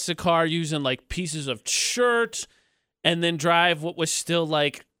to the rest of the car using like pieces of shirt, and then drive what was still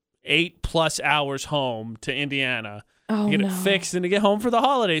like 8+ hours home to Indiana to get it fixed and to get home for the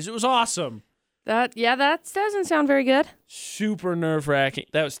holidays. It was awesome. That doesn't sound very good. Super nerve-wracking.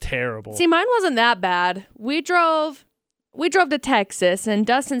 That was terrible. See, mine wasn't that bad. We drove to Texas, and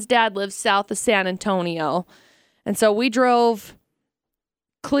Dustin's dad lives south of San Antonio. And so we drove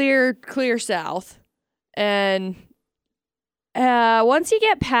clear south. And once you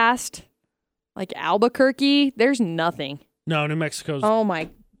get past like Albuquerque, there's nothing. No, New Mexico's oh my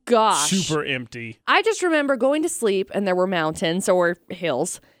gosh, super empty. I just remember going to sleep, and there were mountains or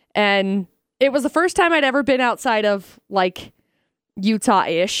hills, and it was the first time I'd ever been outside of like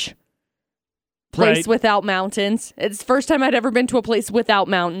Utah-ish place without mountains. It's the first time I'd ever been to a place without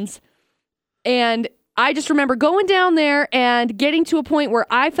mountains. And I just remember going down there and getting to a point where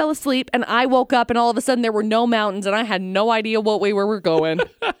I fell asleep and I woke up and all of a sudden there were no mountains and I had no idea what way we were going.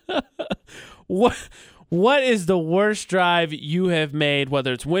 What is the worst drive you have made?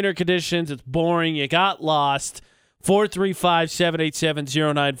 Whether it's winter conditions, it's boring, you got lost.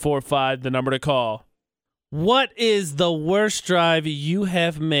 435-787-0945, the number to call. What is the worst drive you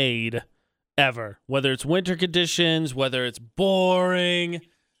have made ever? Whether it's winter conditions, whether it's boring,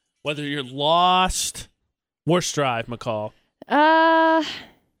 whether you're lost. Worst drive, McCall.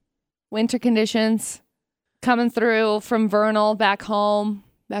 Winter conditions. Coming through from Vernal back home,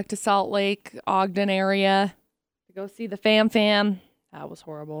 back to Salt Lake, Ogden area to go see the fam. That was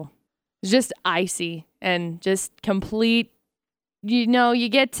horrible. It was just icy and just complete you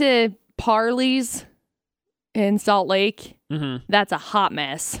get to Parley's in Salt Lake. Mm-hmm. That's a hot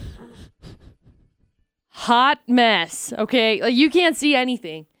mess. Hot mess. Okay, like, you can't see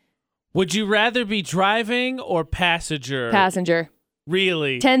anything. Would you rather be driving or passenger? Passenger.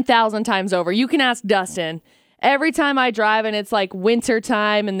 Really? 10,000 times over. You can ask Dustin. Every time I drive and it's like winter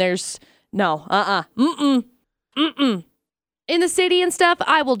time and there's no, in the city and stuff,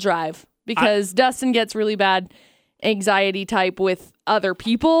 I will drive because Dustin gets really bad anxiety type with other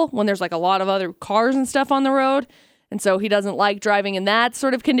people when there's like a lot of other cars and stuff on the road. And so he doesn't like driving in that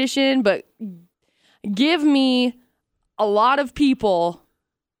sort of condition, but give me a lot of people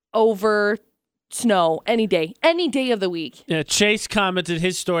over snow any day of the week. Yeah, Chase commented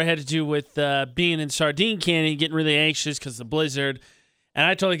his story had to do with being in Sardine Canyon, getting really anxious because of the blizzard. And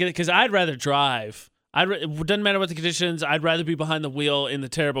I totally get it because I'd rather drive. It doesn't matter what the conditions. I'd rather be behind the wheel in the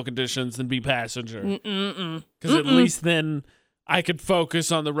terrible conditions than be passenger. Because at least then I could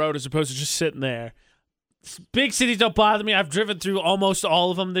focus on the road as opposed to just sitting there. Big cities don't bother me. I've driven through almost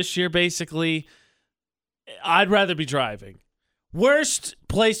all of them this year, basically. I'd rather be driving. Worst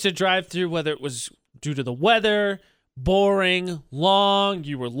place to drive through, whether it was due to the weather, boring, long,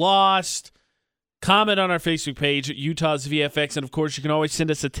 you were lost. Comment on our Facebook page, Utah's VFX. And, of course, you can always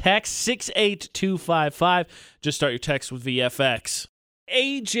send us a text, 68255. Just start your text with VFX.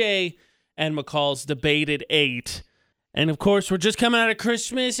 AJ and McCall's debated 8. And, of course, we're just coming out of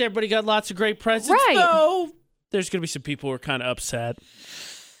Christmas. Everybody got lots of great presents. Right. Though there's going to be some people who are kind of upset.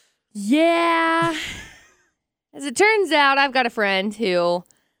 Yeah. As it turns out, I've got a friend who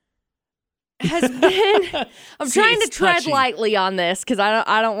has been... I'm trying to tread touchy. lightly on this because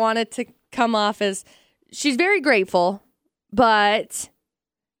I don't want it to come off as... She's very grateful, but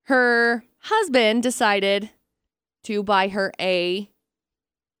her husband decided to buy her a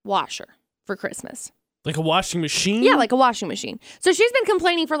washer for Christmas. Like a washing machine? Yeah, like a washing machine. So she's been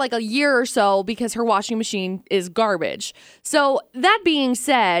complaining for like a year or so because her washing machine is garbage. So that being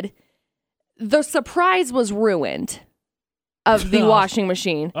said... The surprise was ruined of the washing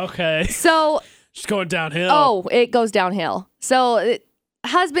machine. Okay. So... Just going downhill. Oh, it goes downhill. So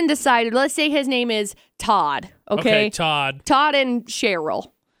husband decided, let's say his name is Todd. Okay, Todd. Todd and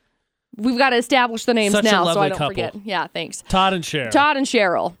Cheryl. We've got to establish the names Such a now so lovely I don't couple. forget. Yeah, thanks. Todd and Cheryl. Todd and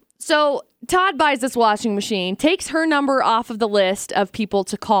Cheryl. So Todd buys this washing machine, takes her number off of the list of people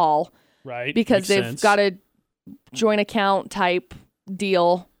to call. Right. Because Makes they've sense. got a joint account type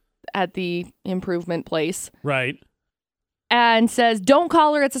deal at the improvement place. Right. And says, don't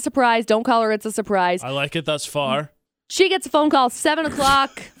call her, it's a surprise. Don't call her, it's a surprise. I like it thus far. She gets a phone call 7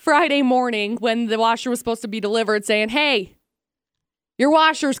 o'clock Friday morning when the washer was supposed to be delivered saying, hey, your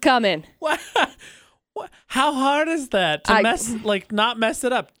washer's coming. What? How hard is that to not mess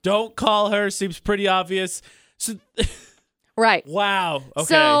it up? Don't call her. Seems pretty obvious. So, right. Wow. Okay.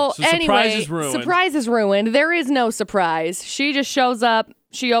 So surprise anyway, is ruined. surprise is ruined. There is no surprise. She just shows up.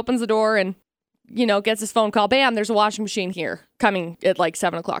 She opens the door and, gets this phone call. Bam, there's a washing machine here coming at like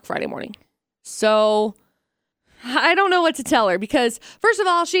 7 o'clock Friday morning. So I don't know what to tell her because, first of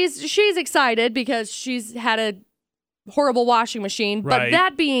all, she's excited because she's had a horrible washing machine. But Right.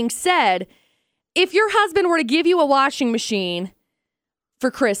 that being said, if your husband were to give you a washing machine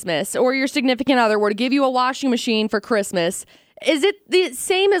for Christmas or your significant other were to give you a washing machine for Christmas, is it the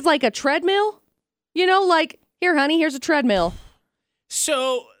same as like a treadmill? Like, here, honey, here's a treadmill.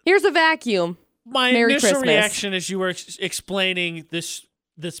 So Here's a vacuum. my Merry initial Christmas. reaction as you were explaining this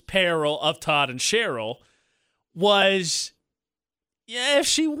peril of Todd and Cheryl was, yeah, if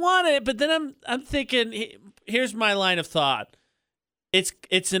she wanted it, but then I'm thinking, here's my line of thought.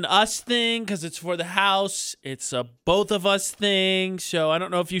 It's an us thing because it's for the house. It's a both of us thing. So I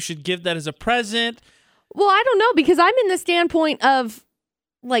don't know if you should give that as a present. Well, I don't know because I'm in the standpoint of,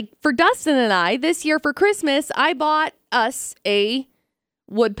 like, for Dustin and I, this year for Christmas, I bought us a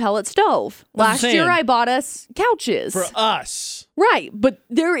wood pellet stove. Last year, I bought us couches. For us. Right, but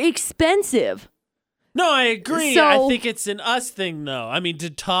they're expensive. No, I agree. So- I think it's an us thing, though. I mean,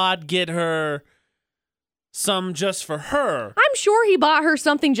 did Todd get her some just for her? I'm sure he bought her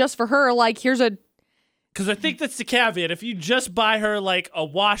something just for her. Like, here's a... Because I think that's the caveat. If you just buy her, like, a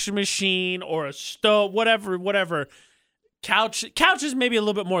washing machine or a stove, whatever, couches maybe a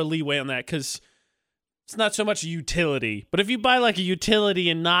little bit more leeway on that because it's not so much a utility. But if you buy, like, a utility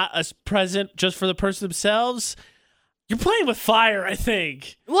and not a present just for the person themselves, you're playing with fire, I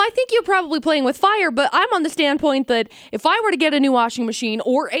think. Well, I think you're probably playing with fire, but I'm on the standpoint that if I were to get a new washing machine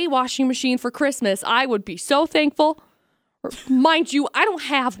or a washing machine for Christmas, I would be so thankful. Mind you, I don't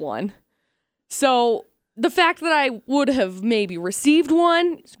have one. So the fact that I would have maybe received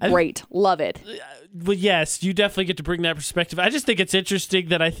one, great. Love it. Well, yes, you definitely get to bring that perspective. I just think it's interesting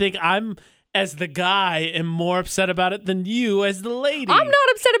that I think I'm, as the guy, am more upset about it than you as the lady. I'm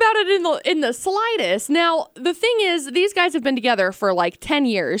not upset about it in the slightest. Now, the thing is, these guys have been together for like 10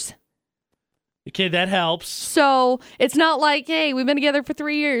 years. Okay, that helps. So it's not like, hey, we've been together for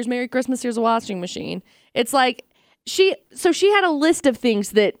 3 years. Merry Christmas, here's a washing machine. It's like she had a list of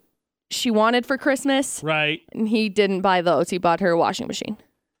things that she wanted for Christmas. Right. And he didn't buy those. He bought her a washing machine.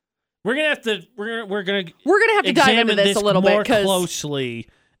 We're gonna have to have to dive into this a little bit more closely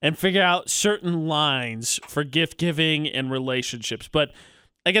and figure out certain lines for gift giving and relationships. But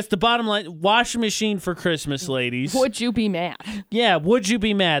I guess the bottom line, washing machine for Christmas, ladies. Would you be mad? Yeah, would you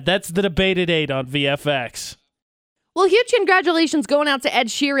be mad? That's the debate at 8 on VFX. Well, huge congratulations going out to Ed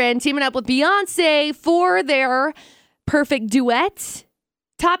Sheeran teaming up with Beyonce for their perfect duet,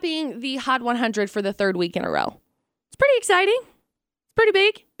 topping the Hot 100 for the 3rd week in a row. It's pretty exciting. It's pretty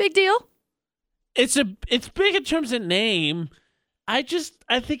big deal. It's big in terms of name. I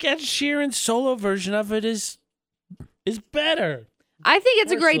think Ed Sheeran's solo version of it is better. I think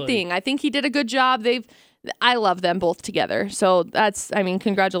it's a great thing. I think he did a good job. I love them both together. So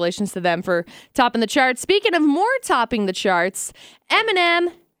congratulations to them for topping the charts. Speaking of more topping the charts,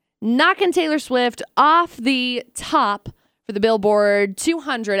 Eminem knocking Taylor Swift off the top for the Billboard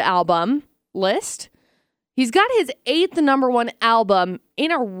 200 album list. He's got his 8th number 1 album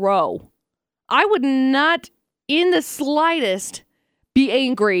in a row. I would not in the slightest be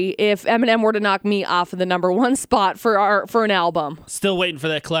angry if Eminem were to knock me off of the number 1 spot for an album. Still waiting for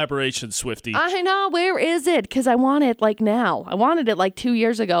that collaboration, Swiftie. I know. Where is it? Because I want it like now. I wanted it like 2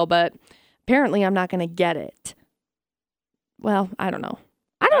 years ago, but apparently I'm not going to get it. Well, I don't know.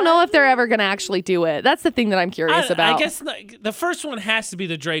 I don't know if they're ever going to actually do it. That's the thing that I'm curious about. I guess the first one has to be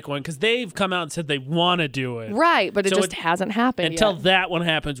the Drake one because they've come out and said they want to do it. Right, but it just hasn't happened until yet. that one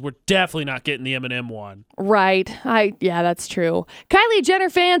happens, we're definitely not getting the Eminem one. Right. Yeah, that's true. Kylie Jenner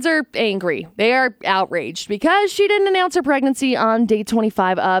fans are angry. They are outraged because she didn't announce her pregnancy on day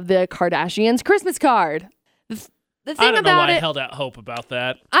 25 of the Kardashians' Christmas card. The thing I don't know about why it, I held out hope about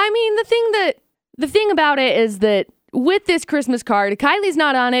that. I mean, the thing about it is that with this Christmas card, Kylie's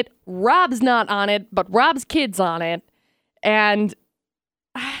not on it, Rob's not on it, but Rob's kid's on it. And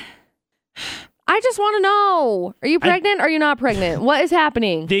I just want to know, are you pregnant or are you not pregnant? What is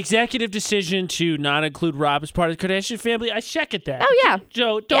happening? The executive decision to not include Rob as part of the Kardashian family, I second that. Oh, yeah.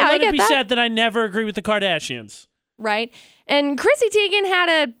 Joe, don't let it be said that I never agree with the Kardashians. Right. And Chrissy Teigen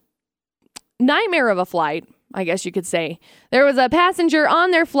had a nightmare of a flight, I guess you could say. There was a passenger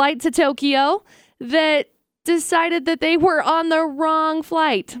on their flight to Tokyo that decided that they were on the wrong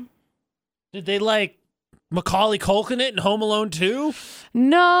flight. Did they like Macaulay Culkin it in Home Alone 2?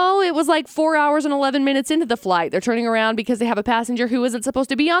 No, it was like 4 hours and 11 minutes into the flight. They're turning around because they have a passenger who isn't supposed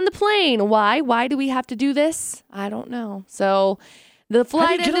to be on the plane. Why? Why do we have to do this? I don't know. So the flight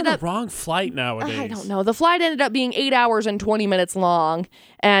How do you ended get on up the wrong flight nowadays? I don't know. The flight ended up being 8 hours and 20 minutes long,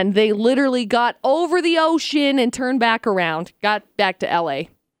 and they literally got over the ocean and turned back around, got back to LA.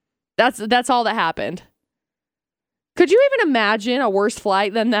 That's all that happened. Could you even imagine a worse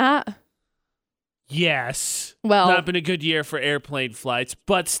flight than that? Yes. Well, not been a good year for airplane flights,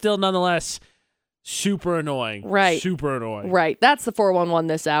 but still nonetheless super annoying. Right. Super annoying. Right. That's the 411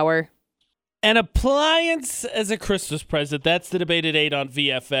 this hour. An appliance as a Christmas present. That's the debate at 8 on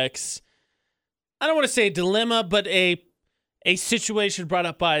VFX. I don't want to say a dilemma, but a situation brought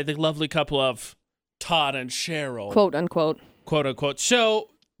up by the lovely couple of Todd and Cheryl. Quote, unquote. Quote, unquote. So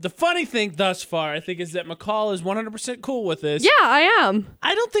the funny thing thus far, I think, is that McCall is 100% cool with this. Yeah, I am.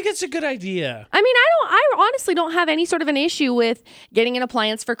 I don't think it's a good idea. I mean, I honestly don't have any sort of an issue with getting an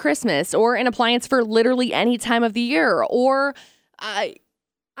appliance for Christmas or an appliance for literally any time of the year. Or I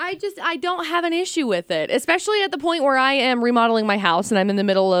don't have an issue with it, especially at the point where I am remodeling my house and I'm in the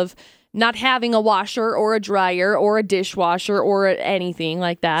middle of not having a washer or a dryer or a dishwasher or anything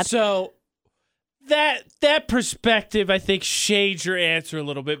like that. So that perspective, I think, shades your answer a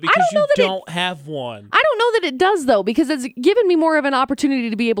little bit because you don't have one. I don't know that it does, though, because it's given me more of an opportunity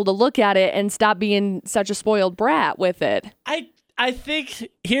to be able to look at it and stop being such a spoiled brat with it. I think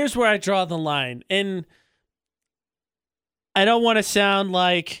here's where I draw the line. And I don't want to sound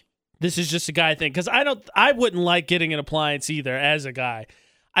like this is just a guy thing because I wouldn't like getting an appliance either as a guy.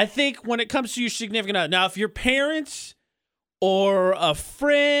 I think when it comes to your significant other, now if your parents or a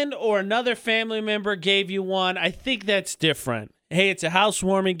friend or another family member gave you one, I think that's different. Hey, it's a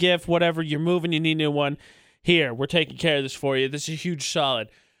housewarming gift, whatever, you're moving, you need a new one. Here, we're taking care of this for you. This is a huge solid.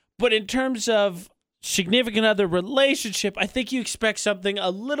 But in terms of significant other relationship, I think you expect something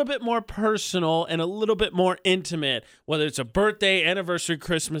a little bit more personal and a little bit more intimate, whether it's a birthday, anniversary,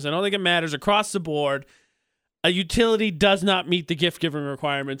 Christmas. I don't think it matters across the board. A utility does not meet the gift-giving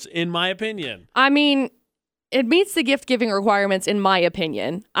requirements, in my opinion. I mean, it meets the gift-giving requirements, in my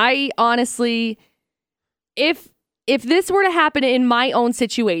opinion. I honestly, if this were to happen in my own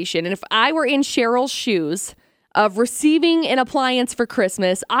situation, and if I were in Cheryl's shoes of receiving an appliance for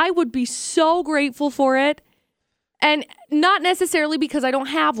Christmas, I would be so grateful for it. And not necessarily because I don't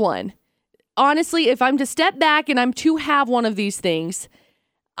have one. Honestly, if I'm to step back and I'm to have one of these things,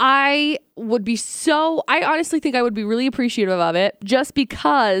 I honestly think I would be really appreciative of it, just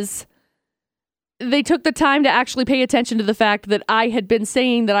because they took the time to actually pay attention to the fact that I had been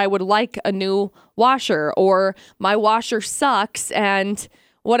saying that I would like a new washer, or my washer sucks and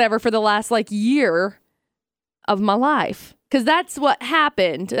whatever for the last year of my life. Because that's what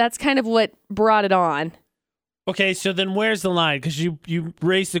happened. That's kind of what brought it on. Okay, so then where's the line? Because you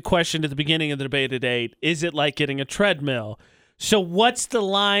raised the question at the beginning of the debate today. Is it like getting a treadmill? So what's the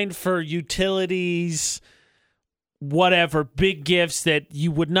line for utilities, whatever, big gifts that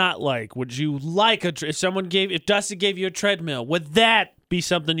you would not like? Would you like if Dustin gave you a treadmill, would that be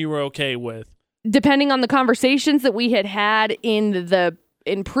something you were okay with? Depending on the conversations that we had in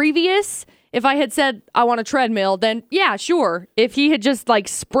previous, if I had said I want a treadmill, then yeah, sure. If he had just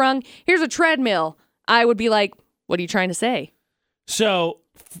sprung, here's a treadmill, I would be like, what are you trying to say? So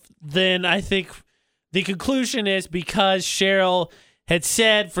then I think the conclusion is, because Cheryl had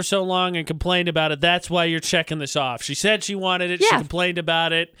said for so long and complained about it, that's why you're checking this off. She said she wanted it. Yeah. She complained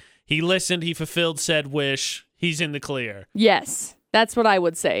about it. He listened. He fulfilled said wish. He's in the clear. Yes, that's what I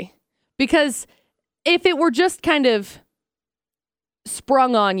would say. Because if it were just kind of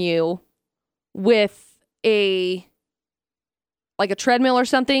sprung on you with a treadmill or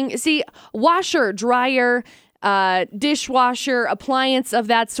something, see, washer, dryer, dishwasher, appliance of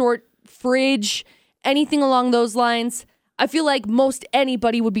that sort, fridge, anything along those lines, I feel like most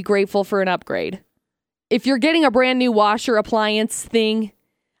anybody would be grateful for an upgrade. If you're getting a brand new washer appliance thing,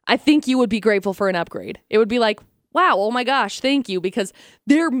 I think you would be grateful for an upgrade. It would be like, wow, oh my gosh, thank you, because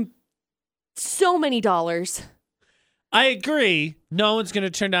they're so many dollars. I agree. No one's going to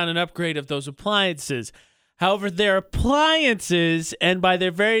turn down an upgrade of those appliances. However, they're appliances, and by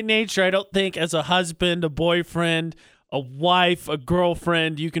their very nature, I don't think as a husband, a boyfriend, a wife, a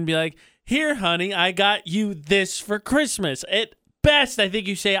girlfriend, you can be like, here, honey, I got you this for Christmas. At best, I think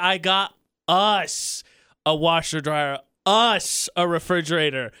you say, I got us a washer dryer, us a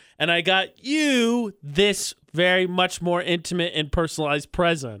refrigerator, and I got you this very much more intimate and personalized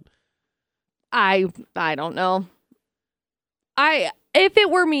present. I don't know. If it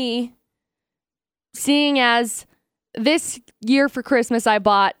were me, seeing as this year for Christmas I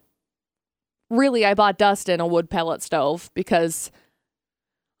bought Dustin a wood pellet stove, because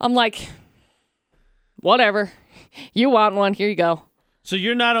I'm like, whatever. You want one, here you go. So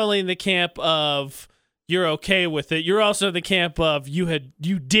you're not only in the camp of you're okay with it, you're also in the camp of you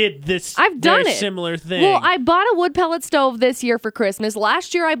did this I've done very it. Similar thing. Well, I bought a wood pellet stove this year for Christmas.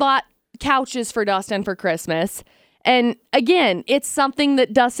 Last year I bought couches for Dustin for Christmas. And again, it's something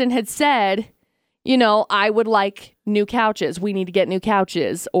that Dustin had said, I would like new couches. We need to get new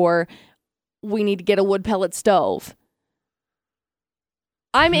couches, or we need to get a wood pellet stove.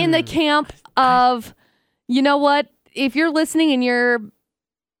 I'm in the camp of, you know what? If you're listening and you're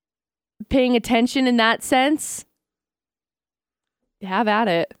paying attention in that sense, have at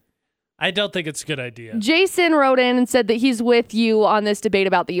it. I don't think it's a good idea. Jason wrote in and said that he's with you on this debate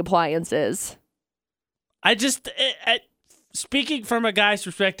about the appliances. Speaking from a guy's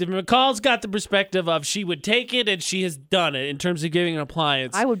perspective, McCall's got the perspective of she would take it and she has done it in terms of giving an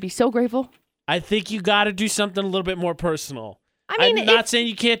appliance. I would be so grateful. I think you got to do something a little bit more personal. I mean, I'm not saying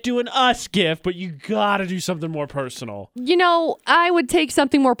you can't do an us gift, but you got to do something more personal. I would take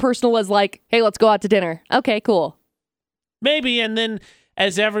something more personal as hey, let's go out to dinner. Okay, cool. Maybe, and then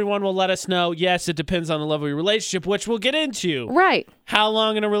as everyone will let us know, yes, it depends on the level of your relationship, which we'll get into. Right. How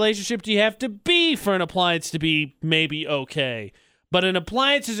long in a relationship do you have to be for an appliance to be maybe okay? But an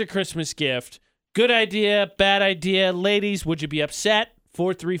appliance is a Christmas gift. Good idea, bad idea. Ladies, would you be upset?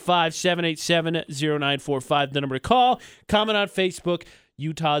 435-787-0945, the number to call. Comment on Facebook,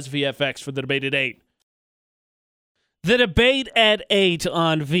 Utah's VFX for the debate at 8. The debate at 8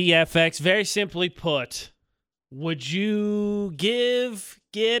 on VFX, very simply put, would you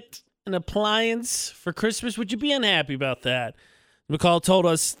get an appliance for Christmas? Would you be unhappy about that? McCall told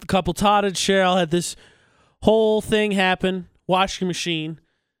us the couple Todd and Cheryl had this whole thing happen, washing machine,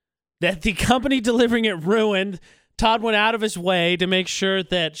 that the company delivering it ruined. Todd went out of his way to make sure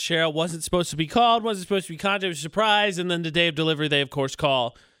that Cheryl wasn't supposed to be called, wasn't supposed to be contacted, it was a surprise, and then the day of delivery, they, of course,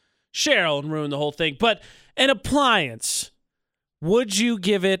 call Cheryl and ruin the whole thing. But an appliance, would you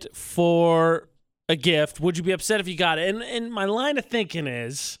give it for a gift? Would you be upset if you got it? And my line of thinking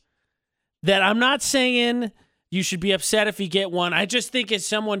is that I'm not saying you should be upset if you get one. I just think as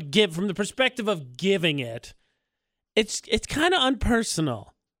someone from the perspective of giving it, it's kind of unpersonal.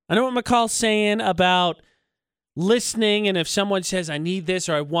 I know what McCall's saying about listening, and if someone says, I need this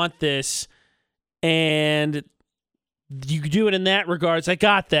or I want this, and you do it in that regards, I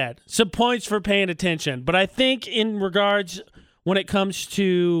got that. Some points for paying attention. But I think in regards when it comes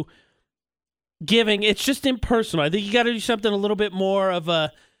to giving, it's just impersonal. I think you got to do something a little bit more of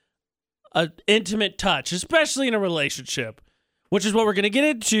a intimate touch, especially in a relationship, which is what we're going to get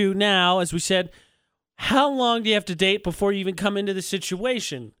into now. As we said, how long do you have to date before you even come into the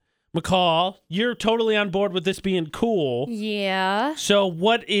situation? McCall, you're totally on board with this being cool. Yeah. So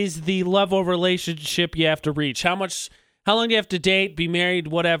what is the level of relationship you have to reach? How long do you have to date, be married,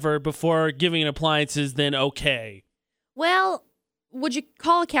 whatever, before giving an appliance is then okay? Well, would you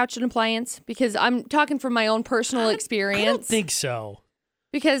call a couch an appliance? Because I'm talking from my own personal experience. I don't think so.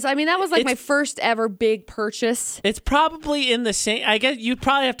 Because, I mean, that was like my first ever big purchase. It's probably in the same, I guess you'd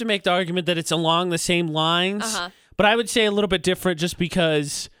probably have to make the argument that it's along the same lines. Uh-huh. But I would say a little bit different just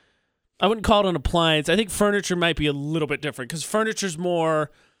because I wouldn't call it an appliance. I think furniture might be a little bit different because furniture's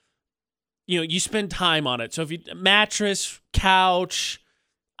more, you spend time on it. So if you mattress, couch,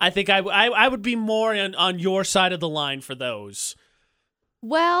 I think I would be more on your side of the line for those.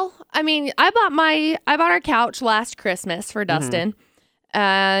 Well, I mean, I bought our couch last Christmas for Dustin,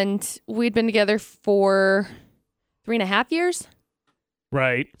 and we'd been together for 3.5 years.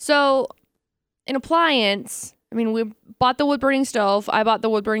 Right. So, an appliance, I mean, we bought the wood burning stove. I bought the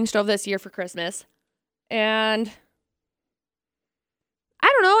wood burning stove this year for Christmas. And I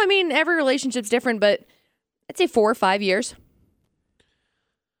don't know. I mean, every relationship's different, but I'd say 4 or 5 years.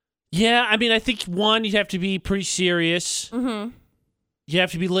 Yeah, I mean, I think one, you'd have to be pretty serious. Mm-hmm. You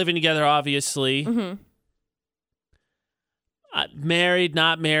have to be living together, obviously. Mm-hmm. Married,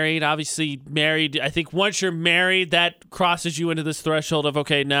 not married. Obviously, married. I think once you're married, that crosses you into this threshold of,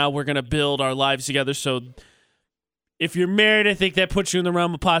 okay, now we're going to build our lives together. So if you're married, I think that puts you in the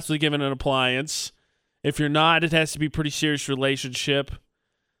realm of possibly giving an appliance. If you're not, it has to be a pretty serious relationship.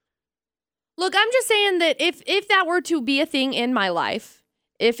 Look, I'm just saying that if that were to be a thing in my life,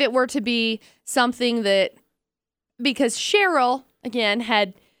 if it were to be something that, because Cheryl, again,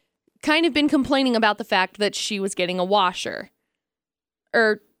 had kind of been complaining about the fact that she was getting a washer.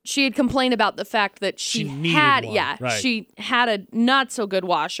 Or she had complained about the fact that she had a not so good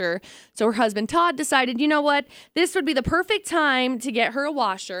washer. So her husband Todd decided, you know what? This would be the perfect time to get her a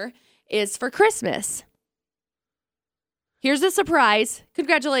washer is for Christmas. Here's a surprise.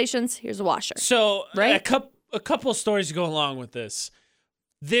 Congratulations. Here's a washer. So right? a couple of stories to go along with this.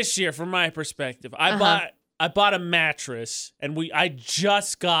 This year, from my perspective, I bought a mattress, and I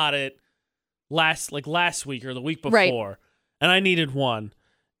just got it last week or the week before, right. And I needed one.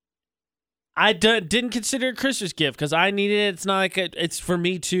 I didn't consider it a Christmas gift because I needed it. It's not like it's for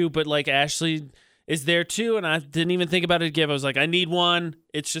me too, but like Ashley is there too, and I didn't even think about it a gift. I was like, I need one.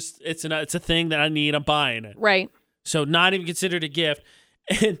 It's just it's a thing that I need. I'm buying it. Right. So not even considered a gift.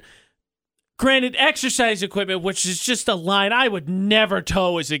 And granted, exercise equipment, which is just a line I would never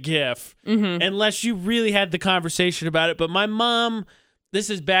tow as a gift unless you really had the conversation about it. But my mom,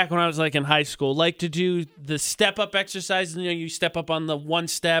 this is back when I was like in high school, liked to do the step-up exercises. You step up on the one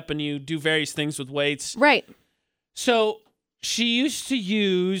step and you do various things with weights. Right. So she used to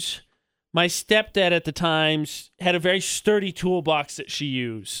use, my stepdad at the times had a very sturdy toolbox that she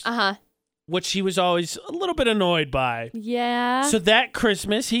used. Uh-huh. Which he was always a little bit annoyed by. Yeah. So that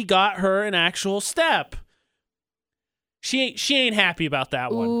Christmas, he got her an actual step. She ain't happy about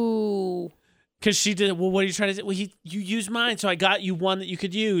that one. Ooh. Because she did, well, what are you trying to say? Well, you used mine, so I got you one that you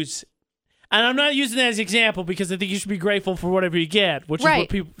could use. And I'm not using that as an example because I think you should be grateful for whatever you get, which is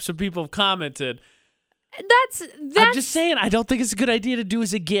what some people have commented. That's I'm just saying, I don't think it's a good idea to do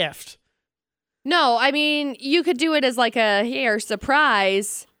as a gift. No, I mean, you could do it as like a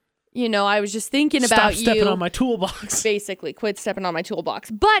surprise. You know, I was just thinking about you. Stop stepping on my toolbox. Basically, quit stepping on my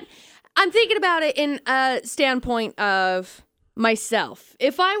toolbox. But I'm thinking about it in a standpoint of myself.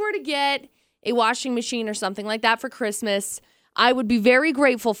 If I were to get a washing machine or something like that for Christmas, I would be very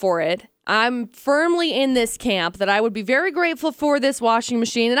grateful for it. I'm firmly in this camp that I would be very grateful for this washing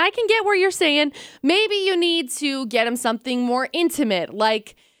machine. And I can get where you're saying maybe you need to get him something more intimate,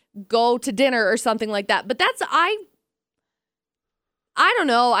 like go to dinner or something like that. But I don't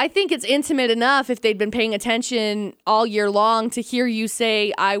know. I think it's intimate enough if they'd been paying attention all year long to hear you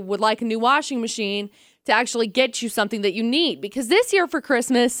say, I would like a new washing machine, to actually get you something that you need. Because this year for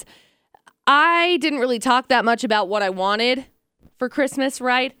Christmas, I didn't really talk that much about what I wanted for Christmas,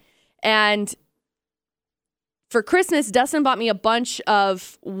 right? And for Christmas, Dustin bought me a bunch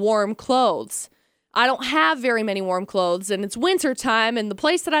of warm clothes. I don't have very many warm clothes, and it's winter time, and the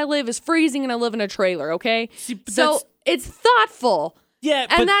place that I live is freezing, and I live in a trailer, okay? So it's thoughtful. Yeah,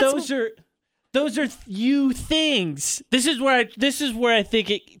 and but those are you things. This is where I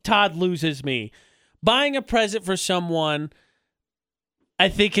think Todd loses me. Buying a present for someone, I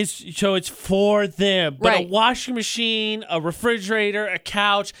think it's for them. But right. A washing machine, a refrigerator, a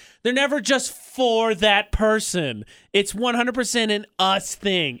couch, they're never just for that person. It's 100% an us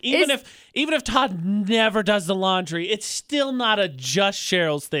thing. Even if Todd never does the laundry, it's still not a just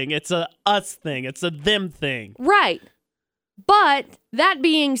Cheryl's thing. It's a us thing. It's a them thing. Right. But that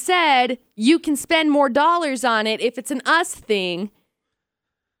being said, you can spend more dollars on it if it's an us thing.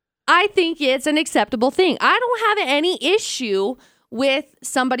 I think it's an acceptable thing. I don't have any issue with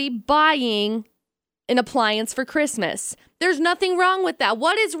somebody buying an appliance for Christmas. There's nothing wrong with that.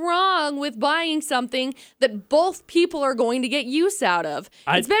 What is wrong with buying something that both people are going to get use out of?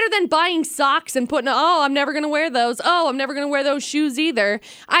 It's better than buying socks and putting, I'm never going to wear those. Oh, I'm never going to wear those shoes either.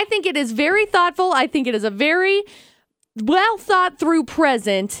 I think it is very thoughtful. I think it is a very well thought through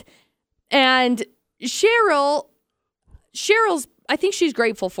present. And Cheryl's, I think she's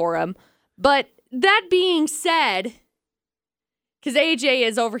grateful for him. But that being said, because AJ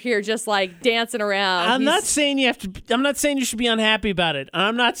is over here just like dancing around. I'm not saying you should be unhappy about it.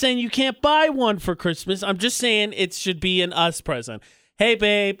 I'm not saying you can't buy one for Christmas. I'm just saying it should be an us present. Hey,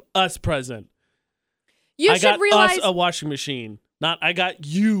 babe, us present. I got us a washing machine. Not I got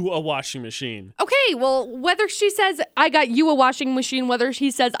you a washing machine. Okay, well, whether she says I got you a washing machine, whether she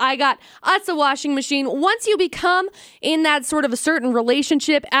says I got us a washing machine, once you become in that sort of a certain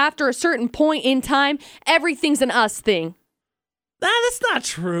relationship after a certain point in time, everything's an us thing. Nah, that's not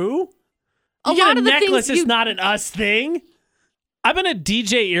true. A necklace is not an us thing. I've been a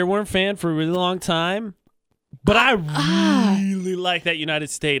DJ Earworm fan for a really long time, but I really like that United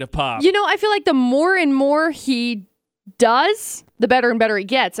State of Pop. You know, I feel like the more and more he does, the better and better he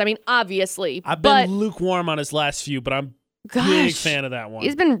gets. I mean, obviously. I've been lukewarm on his last few, but I'm a big fan of that one.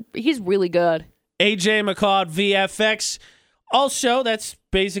 He's really good. AJ McCall at VFX. Also, that's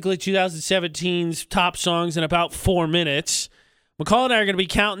basically 2017's top songs in about 4 minutes. McCall and I are going to be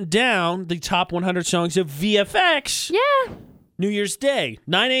counting down the top 100 songs of VFX. Yeah. New Year's Day.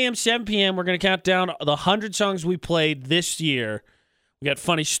 9 a.m., 7 p.m. We're going to count down the 100 songs we played this year. We got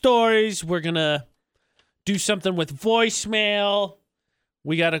funny stories. We're going to do something with voicemail.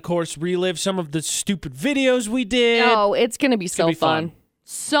 We got to, of course, relive some of the stupid videos we did. Oh, it's going to be so fun.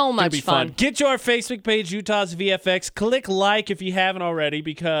 So much fun. Get to our Facebook page, Utah's VFX. Click like if you haven't already,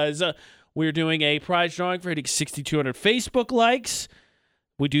 because we're doing a prize drawing for hitting 6,200 Facebook likes.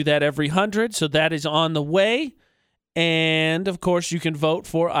 We do that every 100, so that is on the way. And, of course, you can vote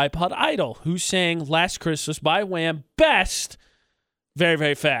for iPod Idol, who sang Last Christmas by Wham! Best very,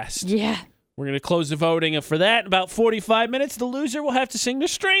 very fast. Yeah. We're going to close the voting for that in about 45 minutes. The loser will have to sing to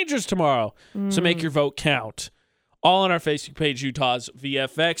strangers tomorrow. So make your vote count. All on our Facebook page, Utah's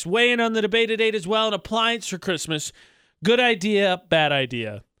VFX. Weigh in on the debate today as well. An appliance for Christmas. Good idea, bad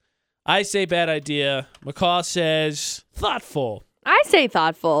idea. I say bad idea. McCall says thoughtful. I say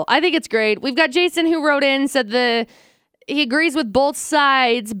thoughtful. I think it's great. We've got Jason who wrote in, said he agrees with both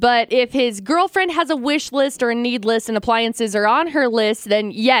sides, but if his girlfriend has a wish list or a need list and appliances are on her list,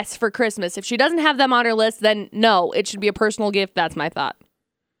 then yes, for Christmas. If she doesn't have them on her list, then no, it should be a personal gift. That's my thought.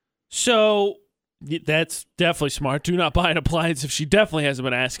 So that's definitely smart. Do not buy an appliance if she definitely hasn't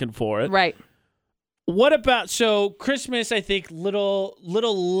been asking for it. Right. What about, so Christmas, I think, little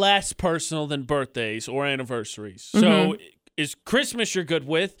less personal than birthdays or anniversaries. So is Christmas you're good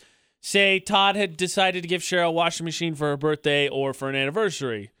with? Say Todd had decided to give Cheryl a washing machine for her birthday or for an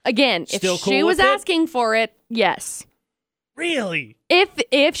anniversary. Again, still if cool she was with it? asking for it, yes. Really?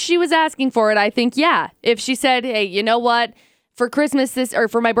 If she was asking for it, I think yeah. If she said, hey, you know what? For Christmas or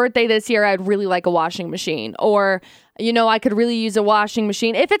for my birthday this year, I'd really like a washing machine. Or, I could really use a washing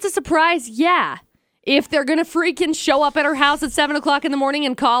machine. If it's a surprise, yeah. If they're going to freaking show up at her house at 7 o'clock in the morning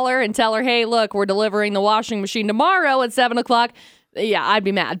and call her and tell her, hey, look, we're delivering the washing machine tomorrow at 7 o'clock, yeah, I'd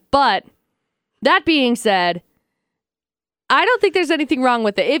be mad. But that being said, I don't think there's anything wrong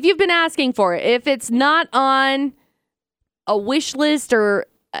with it. If you've been asking for it, if it's not on a wish list or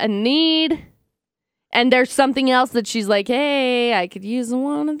a need, and there's something else that she's like, hey, I could use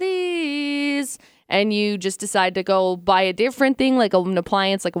one of these, and you just decide to go buy a different thing, like an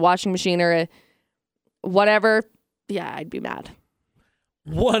appliance, like a washing machine or a whatever, yeah, I'd be mad.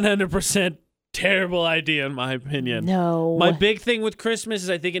 100% terrible idea, in my opinion. No. My big thing with Christmas is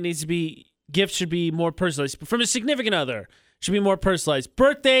I think it needs to be, gifts should be more personalized. From a significant other, should be more personalized.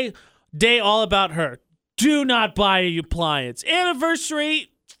 Birthday, day, all about her. Do not buy an appliance.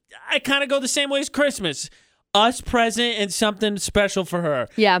 Anniversary, I kind of go the same way as Christmas. Us present and something special for her.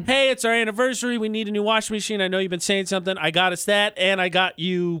 Yeah. Hey, it's our anniversary. We need a new washing machine. I know you've been saying something. I got us that, and I got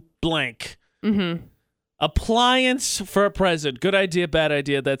you blank. Mm-hmm. Appliance for a present. Good idea, bad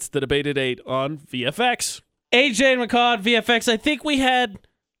idea. That's the debate at 8 on VFX. AJ and McCall at VFX. I think we had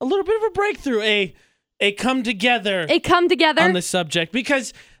a little bit of a breakthrough, a come together. A come together on the subject,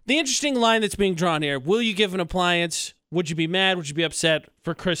 because the interesting line that's being drawn here: will you give an appliance? Would you be mad? Would you be upset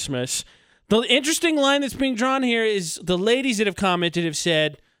for Christmas? The interesting line that's being drawn here is the ladies that have commented have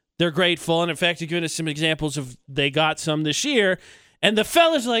said they're grateful, and in fact, have given us some examples of they got some this year. And the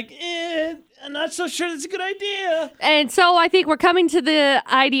fellas are like, I'm not so sure that's a good idea. And so I think we're coming to the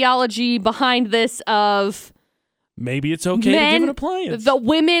ideology behind this of maybe it's okay to give an appliance. The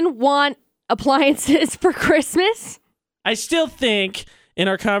women want appliances for Christmas. I still think, in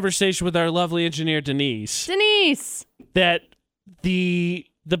our conversation with our lovely engineer, Denise, that the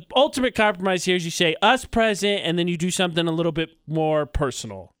ultimate compromise here is you say us present, and then you do something a little bit more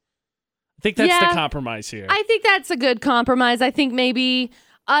personal. I think that's the compromise here. I think that's a good compromise. I think maybe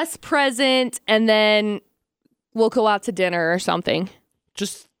us present, and then we'll go out to dinner or something.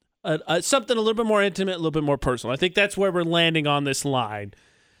 Just something a little bit more intimate, a little bit more personal. I think that's where we're landing on this line.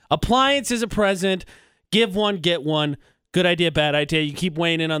 Appliance is a present. Give one, get one. Good idea, bad idea. You keep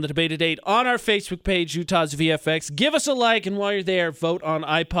weighing in on the debate at 8 on our Facebook page, Utah's VFX. Give us a like, and while you're there, vote on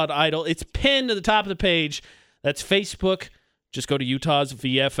iPod Idol. It's pinned to the top of the page. That's Facebook. Just go to Utah's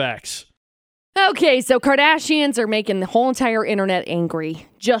VFX. Okay, so Kardashians are making the whole entire internet angry.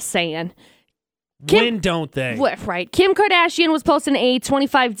 Just saying. When don't they? Right. Kim Kardashian was posting a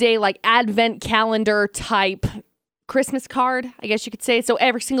 25-day advent calendar type Christmas card, I guess you could say. So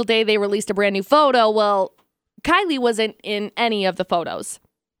every single day they released a brand new photo. Well, Kylie wasn't in any of the photos.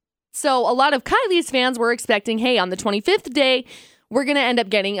 So a lot of Kylie's fans were expecting, hey, on the 25th day, we're going to end up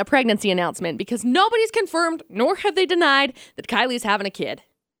getting a pregnancy announcement, because nobody's confirmed, nor have they denied, that Kylie's having a kid.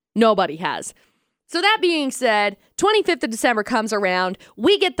 Nobody has. So that being said, 25th of December comes around,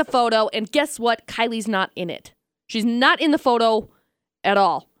 we get the photo, and guess what? Kylie's not in it. She's not in the photo at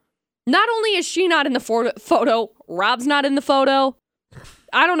all. Not only is she not in the photo, Rob's not in the photo.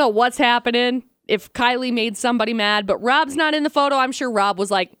 I don't know what's happening, if Kylie made somebody mad, but Rob's not in the photo. I'm sure Rob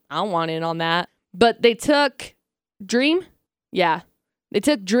was like, I don't want in on that. But they took Dream? Yeah. They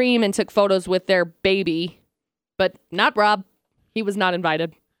took Dream and took photos with their baby, but not Rob. He was not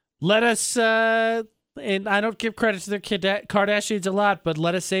invited. Let us, and I don't give credit to their Kardashians a lot, but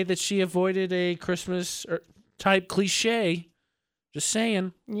let us say that she avoided a Christmas type cliche. Just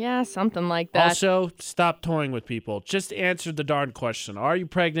saying. Yeah, something like that. Also, stop toying with people. Just answer the darn question. Are you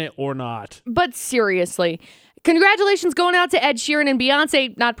pregnant or not? But seriously, congratulations going out to Ed Sheeran and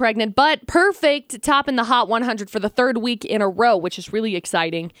Beyonce, not pregnant, but perfect, topping the Hot 100 for the third week in a row, which is really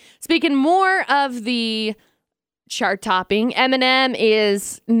exciting. Speaking more of the chart topping, Eminem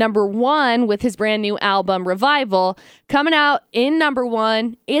is number 1 with his brand new album Revival coming out in number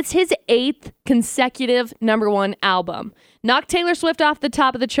 1. It's his 8th consecutive number 1 album. Knocked Taylor Swift off the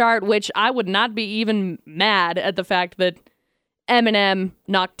top of the chart, which I would not be even mad at the fact that Eminem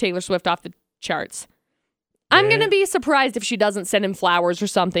knocked Taylor Swift off the charts. Yeah. I'm going to be surprised if she doesn't send him flowers or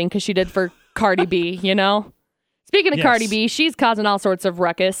something, because she did for Cardi B, you know? Speaking of Cardi B, she's causing all sorts of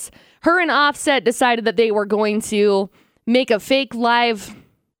ruckus. Her and Offset decided that they were going to make a fake live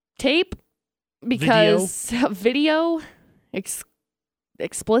tape because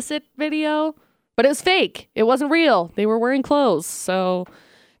explicit video, but it was fake. It wasn't real. They were wearing clothes. So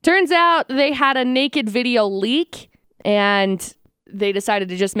turns out they had a naked video leak, and they decided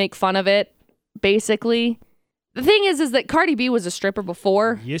to just make fun of it, basically. The thing is that Cardi B was a stripper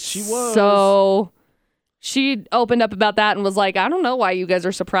before. Yes, she was. So she opened up about that and was like, I don't know why you guys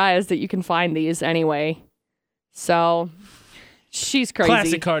are surprised that you can find these anyway. So she's crazy.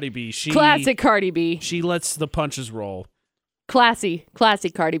 Classic Cardi B. Classic Cardi B. She lets the punches roll. Classy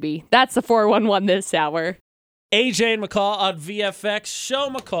Cardi B. That's the 411 this hour. AJ and McCall on VFX. Show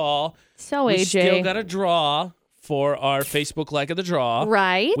McCall. So we AJ. still got a draw for our Facebook like of the draw.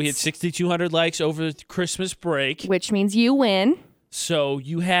 Right. We had 6,200 likes over the Christmas break. Which means you win. So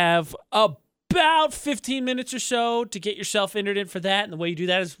you have about 15 minutes or so to get yourself entered in for that. And the way you do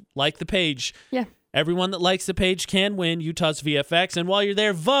that is like the page. Yeah. Everyone that likes the page can win Utah's VFX. And while you're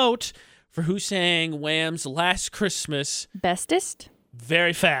there, vote for who sang Wham's Last Christmas Bestest?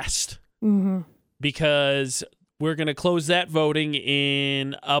 very fast. Mm-hmm. Because we're going to close that voting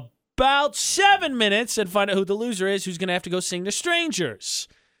in about 7 minutes and find out who the loser is, who's going to have to go sing to strangers.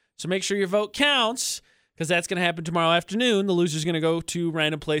 So make sure your vote counts, because that's going to happen tomorrow afternoon. The loser's going to go to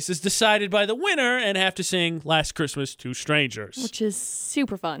random places decided by the winner and have to sing Last Christmas to strangers. Which is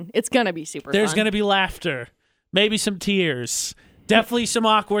super fun. It's going to be super There's fun. going to be laughter, maybe some tears, definitely some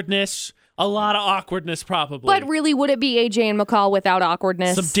awkwardness, a lot of awkwardness probably. But really, would it be AJ and McCall without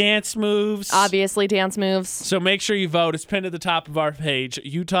awkwardness? Some dance moves. Obviously, dance moves. So make sure you vote. It's pinned at the top of our page,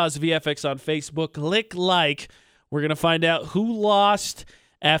 Utah's VFX on Facebook. Click like. We're going to find out who lost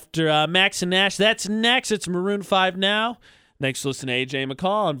after Max and Nash. That's next. It's Maroon 5 now. Thanks for listening to AJ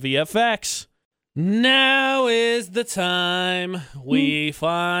McCall on VFX. Now is the time we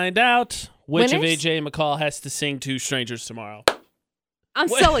find out which Winners? of AJ and McCall has to sing to strangers tomorrow. I'm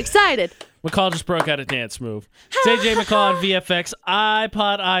so excited. McCall just broke out a dance move. It's AJ McCall on VFX.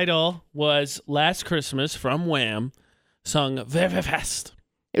 iPod Idol was Last Christmas from Wham, sung very fast.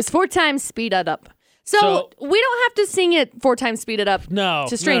 It was 4 times speeded up. So we don't have to sing it 4 times speeded up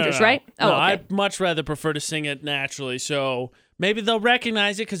to strangers, no. right? No, Oh, okay. I'd much rather prefer to sing it naturally. So maybe they'll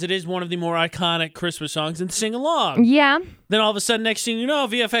recognize it because it is one of the more iconic Christmas songs and sing along. Yeah. Then all of a sudden, next thing you know,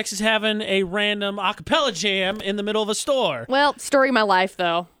 VFX is having a random a cappella jam in the middle of a store. Well, story of my life,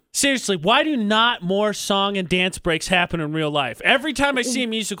 though. Seriously, why do not more song and dance breaks happen in real life? Every time I see a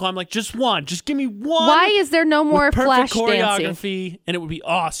musical, I'm like, just one. Just give me one. Why is there no more with flash perfect dancing? choreography, and it would be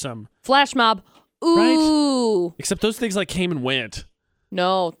awesome. Flash mob. Ooh. Right? Except those things like came and went.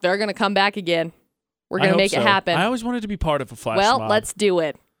 No, they're going to come back again. We're going to make it happen. I always wanted to be part of a flash Well, mob. let's do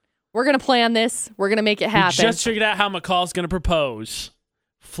it. We're going to plan this. We're going to make it happen. We just figured out how McCall's going to propose.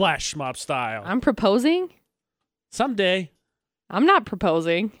 Flash mob style. I'm proposing? Someday. I'm not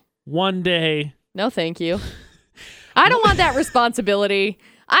proposing. One day. No, thank you. I don't want that responsibility.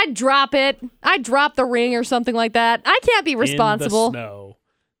 I'd drop it. I'd drop the ring or something like that. I can't be responsible. In the snow.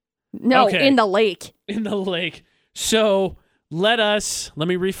 No, Okay. in the lake. In the lake. So let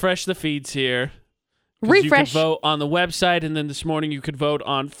me refresh the feeds here. Refresh. You could vote on the website, and then this morning you could vote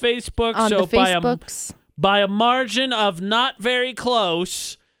on Facebook. On so the Facebooks. by a margin of not very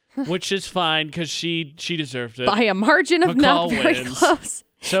close, which is fine because she deserved it. By a margin of not McCall very wins. close.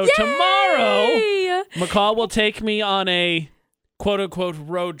 So Yay! tomorrow, McCall will take me on a quote-unquote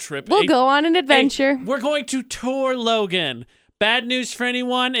road trip. We'll go on an adventure. We're going to tour Logan. Bad news for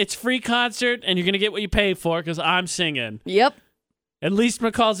anyone. It's free concert, and you're going to get what you pay for because I'm singing. Yep. At least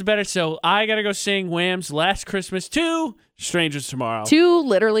McCall's better, so I got to go sing Wham's Last Christmas to strangers tomorrow. To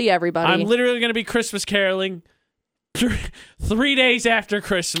literally everybody. I'm literally going to be Christmas caroling 3 days after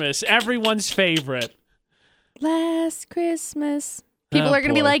Christmas. Everyone's favorite. Last Christmas. People Oh, are going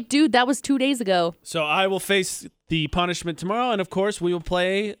to be boy. like, dude, that was 2 days ago. So I will face the punishment tomorrow, and of course, we will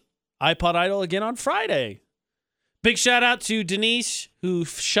play iPod Idol again on Friday. Big shout out to Denise, who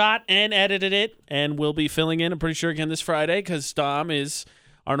shot and edited it, and will be filling in, I'm pretty sure, again this Friday, because Dom is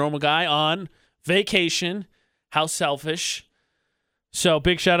our normal guy on vacation. How selfish. So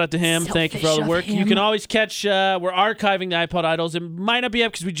big shout out to him. Thank you for all the work. You can always catch, we're archiving the iPod Idols. It might not be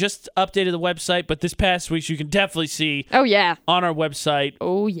up because we just updated the website, but this past week you can definitely see Oh, yeah. on our website,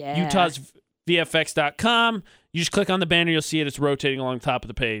 Oh, yeah. utahsvfx.com. You just click on the banner, you'll see it. It's rotating along the top of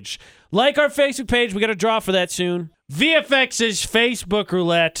the page. Like our Facebook page. We got a draw for that soon. VFX's Facebook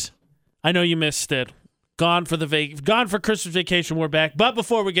roulette. I know you missed it. Gone for Christmas vacation. We're back. But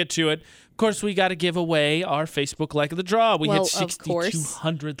before we get to it, of course, we got to give away our Facebook like of the draw. We hit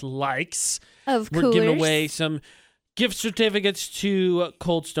 6,200 likes. Of course. We're giving away some gift certificates to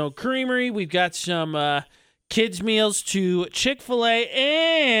Cold Stone Creamery. We've got some kids' meals to Chick-fil-A.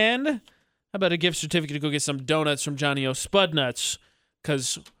 And how about a gift certificate to go get some donuts from Johnny O. Spud Nuts?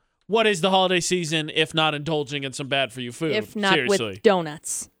 Because what is the holiday season if not indulging in some bad-for-you food? If not Seriously. with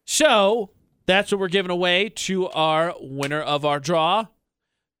donuts. So that's what we're giving away to our winner of our draw.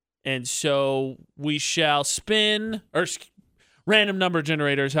 And so we shall spin, or random number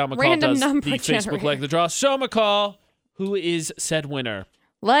generators, how McCall does the Facebook like the draw. So McCall, who is said winner?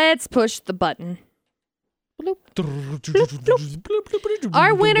 Let's push the button.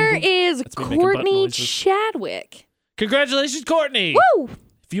 Our winner is Courtney Chadwick. Congratulations, Courtney. Woo!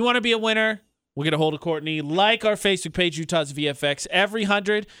 If you want to be a winner, we'll get a hold of Courtney. Like our Facebook page, Utah's VFX. Every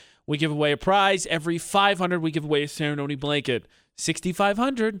 100, we give away a prize. Every 500, we give away a ceremony blanket.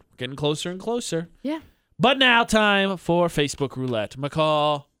 6,500, getting closer and closer. Yeah. But now time for Facebook roulette.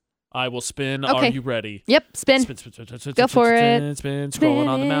 McCall, I will spin. Okay. Are you ready? Yep, spin. Spin. Go for it. Spin. Scrolling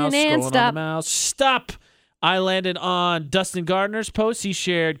on the mouse. And Scrolling stop. on the mouse. Stop. I landed on Dustin Gardner's post. He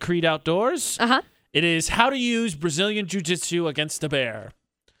shared Creed Outdoors. Uh-huh. It is how to use Brazilian Jiu-Jitsu against a bear.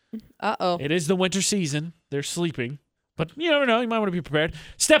 Uh-oh. It is the winter season. They're sleeping. But you never know. You might want to be prepared.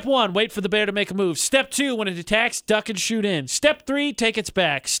 Step 1, wait for the bear to make a move. Step 2, when it attacks, duck and shoot in. Step 3, take its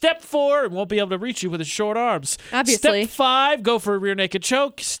back. Step 4, it won't be able to reach you with its short arms. Obviously. Step 5, go for a rear naked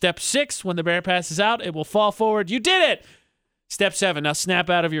choke. Step 6, when the bear passes out, it will fall forward. You did it! Step 7, now snap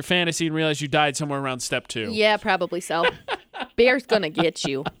out of your fantasy and realize you died somewhere around step 2. Yeah, probably so. Bear's gonna get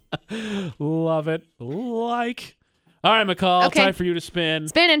you. Love it. All right, McCall, Okay. time for you to spin.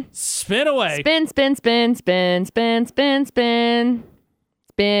 Spinning. Spin away. Spin, spin, spin, spin, spin, spin, spin.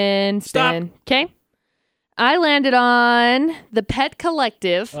 Spin, Stop. spin. Okay. I landed on the Pet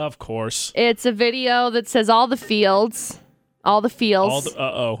Collective. Of course. It's a video that says all the fields. All the fields.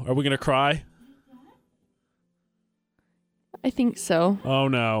 Uh-oh. Are we going to cry? I think so. Oh,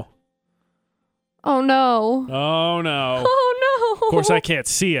 no. Oh, no. Oh, no. Oh, no. Of course, I can't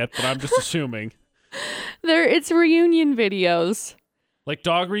see it, but I'm just assuming. It's reunion videos. Like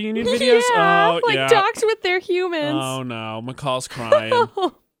dog reunion videos? Yeah, Oh, like yeah. dogs with their humans. Oh, no. McCall's crying.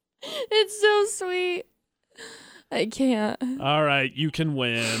 It's so sweet. I can't. All right, you can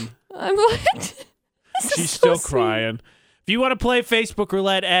win. I'm what? She's still crying. If you want to play Facebook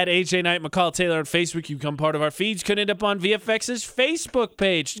Roulette at AJ Knight, McCall Taylor on Facebook, you become part of our feeds. Could end up on VFX's Facebook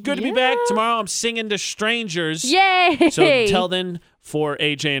page. Good to be back. Tomorrow I'm singing to strangers. Yay! So until then, for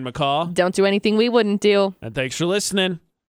AJ and McCall. Don't do anything we wouldn't do. And thanks for listening.